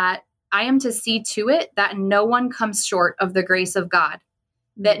says that I am to see to it that no one comes short of the grace of God,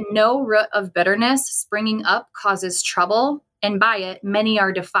 that no root of bitterness springing up causes trouble, and by it many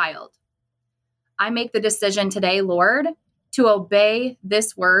are defiled. I make the decision today, Lord, to obey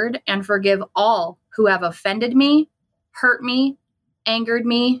this word and forgive all who have offended me, hurt me, angered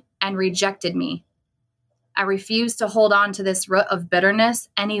me, and rejected me. I refuse to hold on to this root of bitterness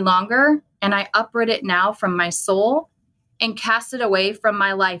any longer, and I uproot it now from my soul and cast it away from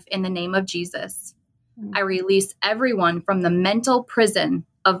my life in the name of Jesus. I release everyone from the mental prison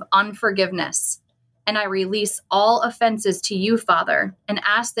of unforgiveness, and I release all offenses to you, Father, and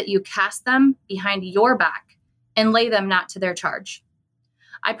ask that you cast them behind your back and lay them not to their charge.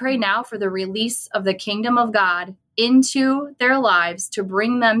 I pray now for the release of the kingdom of God into their lives to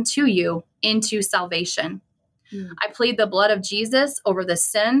bring them to you into salvation. I plead the blood of Jesus over the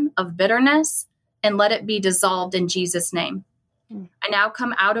sin of bitterness and let it be dissolved in Jesus' name. I now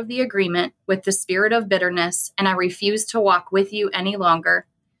come out of the agreement with the spirit of bitterness, and I refuse to walk with you any longer.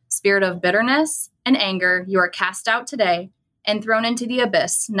 Spirit of bitterness and anger, you are cast out today and thrown into the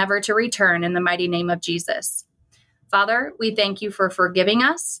abyss, never to return in the mighty name of Jesus. Father, we thank you for forgiving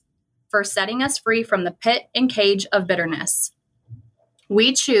us, for setting us free from the pit and cage of bitterness.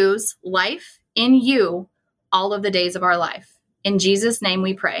 We choose life in you all of the days of our life. In Jesus' name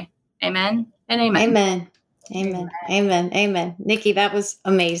we pray. Amen and amen. Amen. Amen. Amen. Amen. Nikki, that was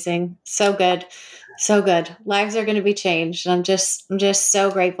amazing. So good. So good. Lives are going to be changed. I'm just so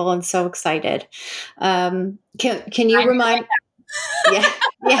grateful and so excited. Can you remind Yeah.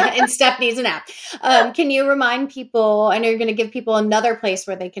 And Steph needs a nap. Can you remind people, I know you're going to give people another place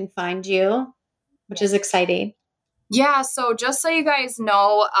where they can find you, which is exciting. Yeah. So just so you guys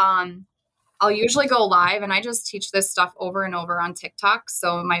know, I'll usually go live and I just teach this stuff over and over on TikTok.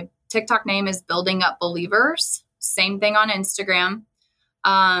 So my TikTok name is Building Up Believers. Same thing on Instagram.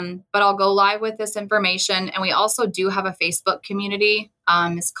 But I'll go live with this information. And we also do have a Facebook community.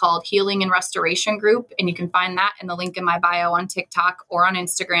 It's called Healing and Restoration Group. And you can find that in the link in my bio on TikTok or on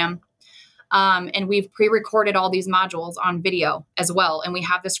Instagram. And we've pre-recorded all these modules on video as well. And we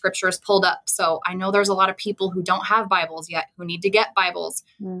have the scriptures pulled up. So I know there's a lot of people who don't have Bibles yet, who need to get Bibles.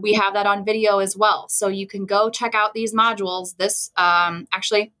 Mm-hmm. We have that on video as well. So you can go check out these modules.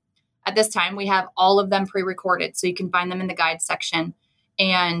 Actually, at this time, we have all of them pre-recorded. So you can find them in the guide section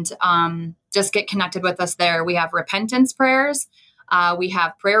and just get connected with us there. We have repentance prayers. We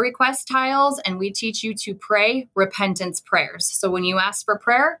have prayer request tiles, and we teach you to pray repentance prayers. So when you ask for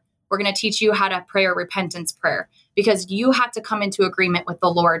prayer, we're going to teach you how to pray a repentance prayer because you have to come into agreement with the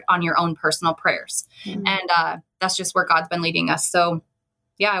Lord on your own personal prayers. Mm-hmm. And that's just where God's been leading us. So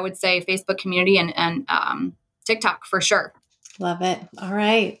yeah, I would say Facebook community and TikTok for sure. Love it. All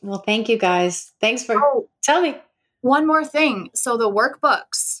right. Well, thank you guys. Thanks for tell me. One more thing. So the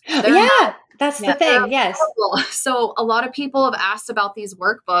workbooks. That's the thing. Yes. Available. So a lot of people have asked about these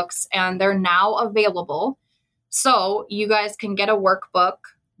workbooks and they're now available. So you guys can get a workbook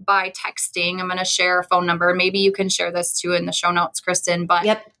by texting. I'm going to share a phone number. Maybe you can share this too in the show notes, Kristen, but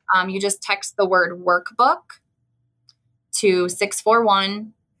you just text the word workbook to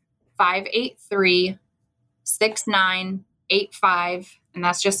 641-583-6985. And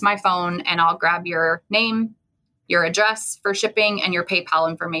that's just my phone. And I'll grab your name, your address for shipping, and your PayPal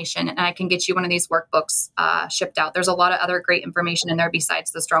information. And I can get you one of these workbooks shipped out. There's a lot of other great information in there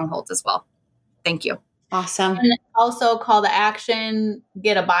besides the strongholds as well. Thank you. Awesome. And also call to action,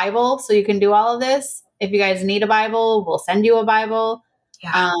 get a Bible so you can do all of this. If you guys need a Bible, we'll send you a Bible.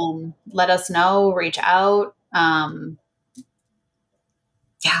 Yeah. Let us know, reach out. Yeah,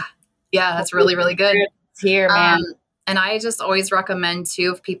 that's really, really good. It's here, man. And I just always recommend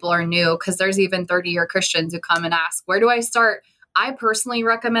too, if people are new, because there's even 30-year Christians who come and ask, where do I start? I personally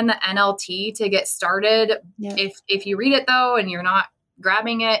recommend the NLT to get started. Yeah. If you read it though, and you're not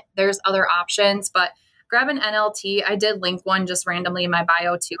grabbing it, there's other options, but grab an NLT. I did link one just randomly in my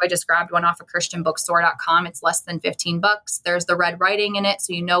bio too. I just grabbed one off of christianbookstore.com. It's less than $15. There's the red writing in it.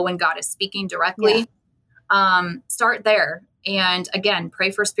 So you know when God is speaking directly. Yeah. Start there. And again,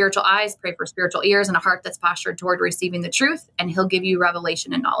 pray for spiritual eyes, pray for spiritual ears, and a heart that's postured toward receiving the truth. And he'll give you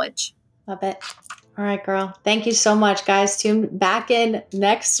revelation and knowledge. Love it. All right, girl. Thank you so much, guys. Tune back in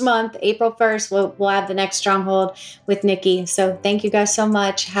next month, April 1st. We'll have the next stronghold with Nikki. So thank you guys so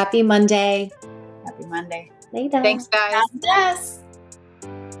much. Happy Monday. Happy Monday. Later. Thanks, guys. Yes.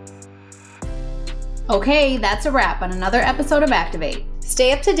 Okay, that's a wrap on another episode of Activate.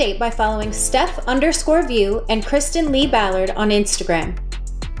 Stay up to date by following Steph_View and Kristen Lee Ballard on Instagram.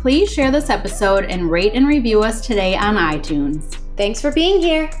 Please share this episode and rate and review us today on iTunes. Thanks for being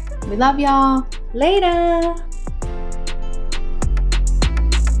here. We love y'all. Later.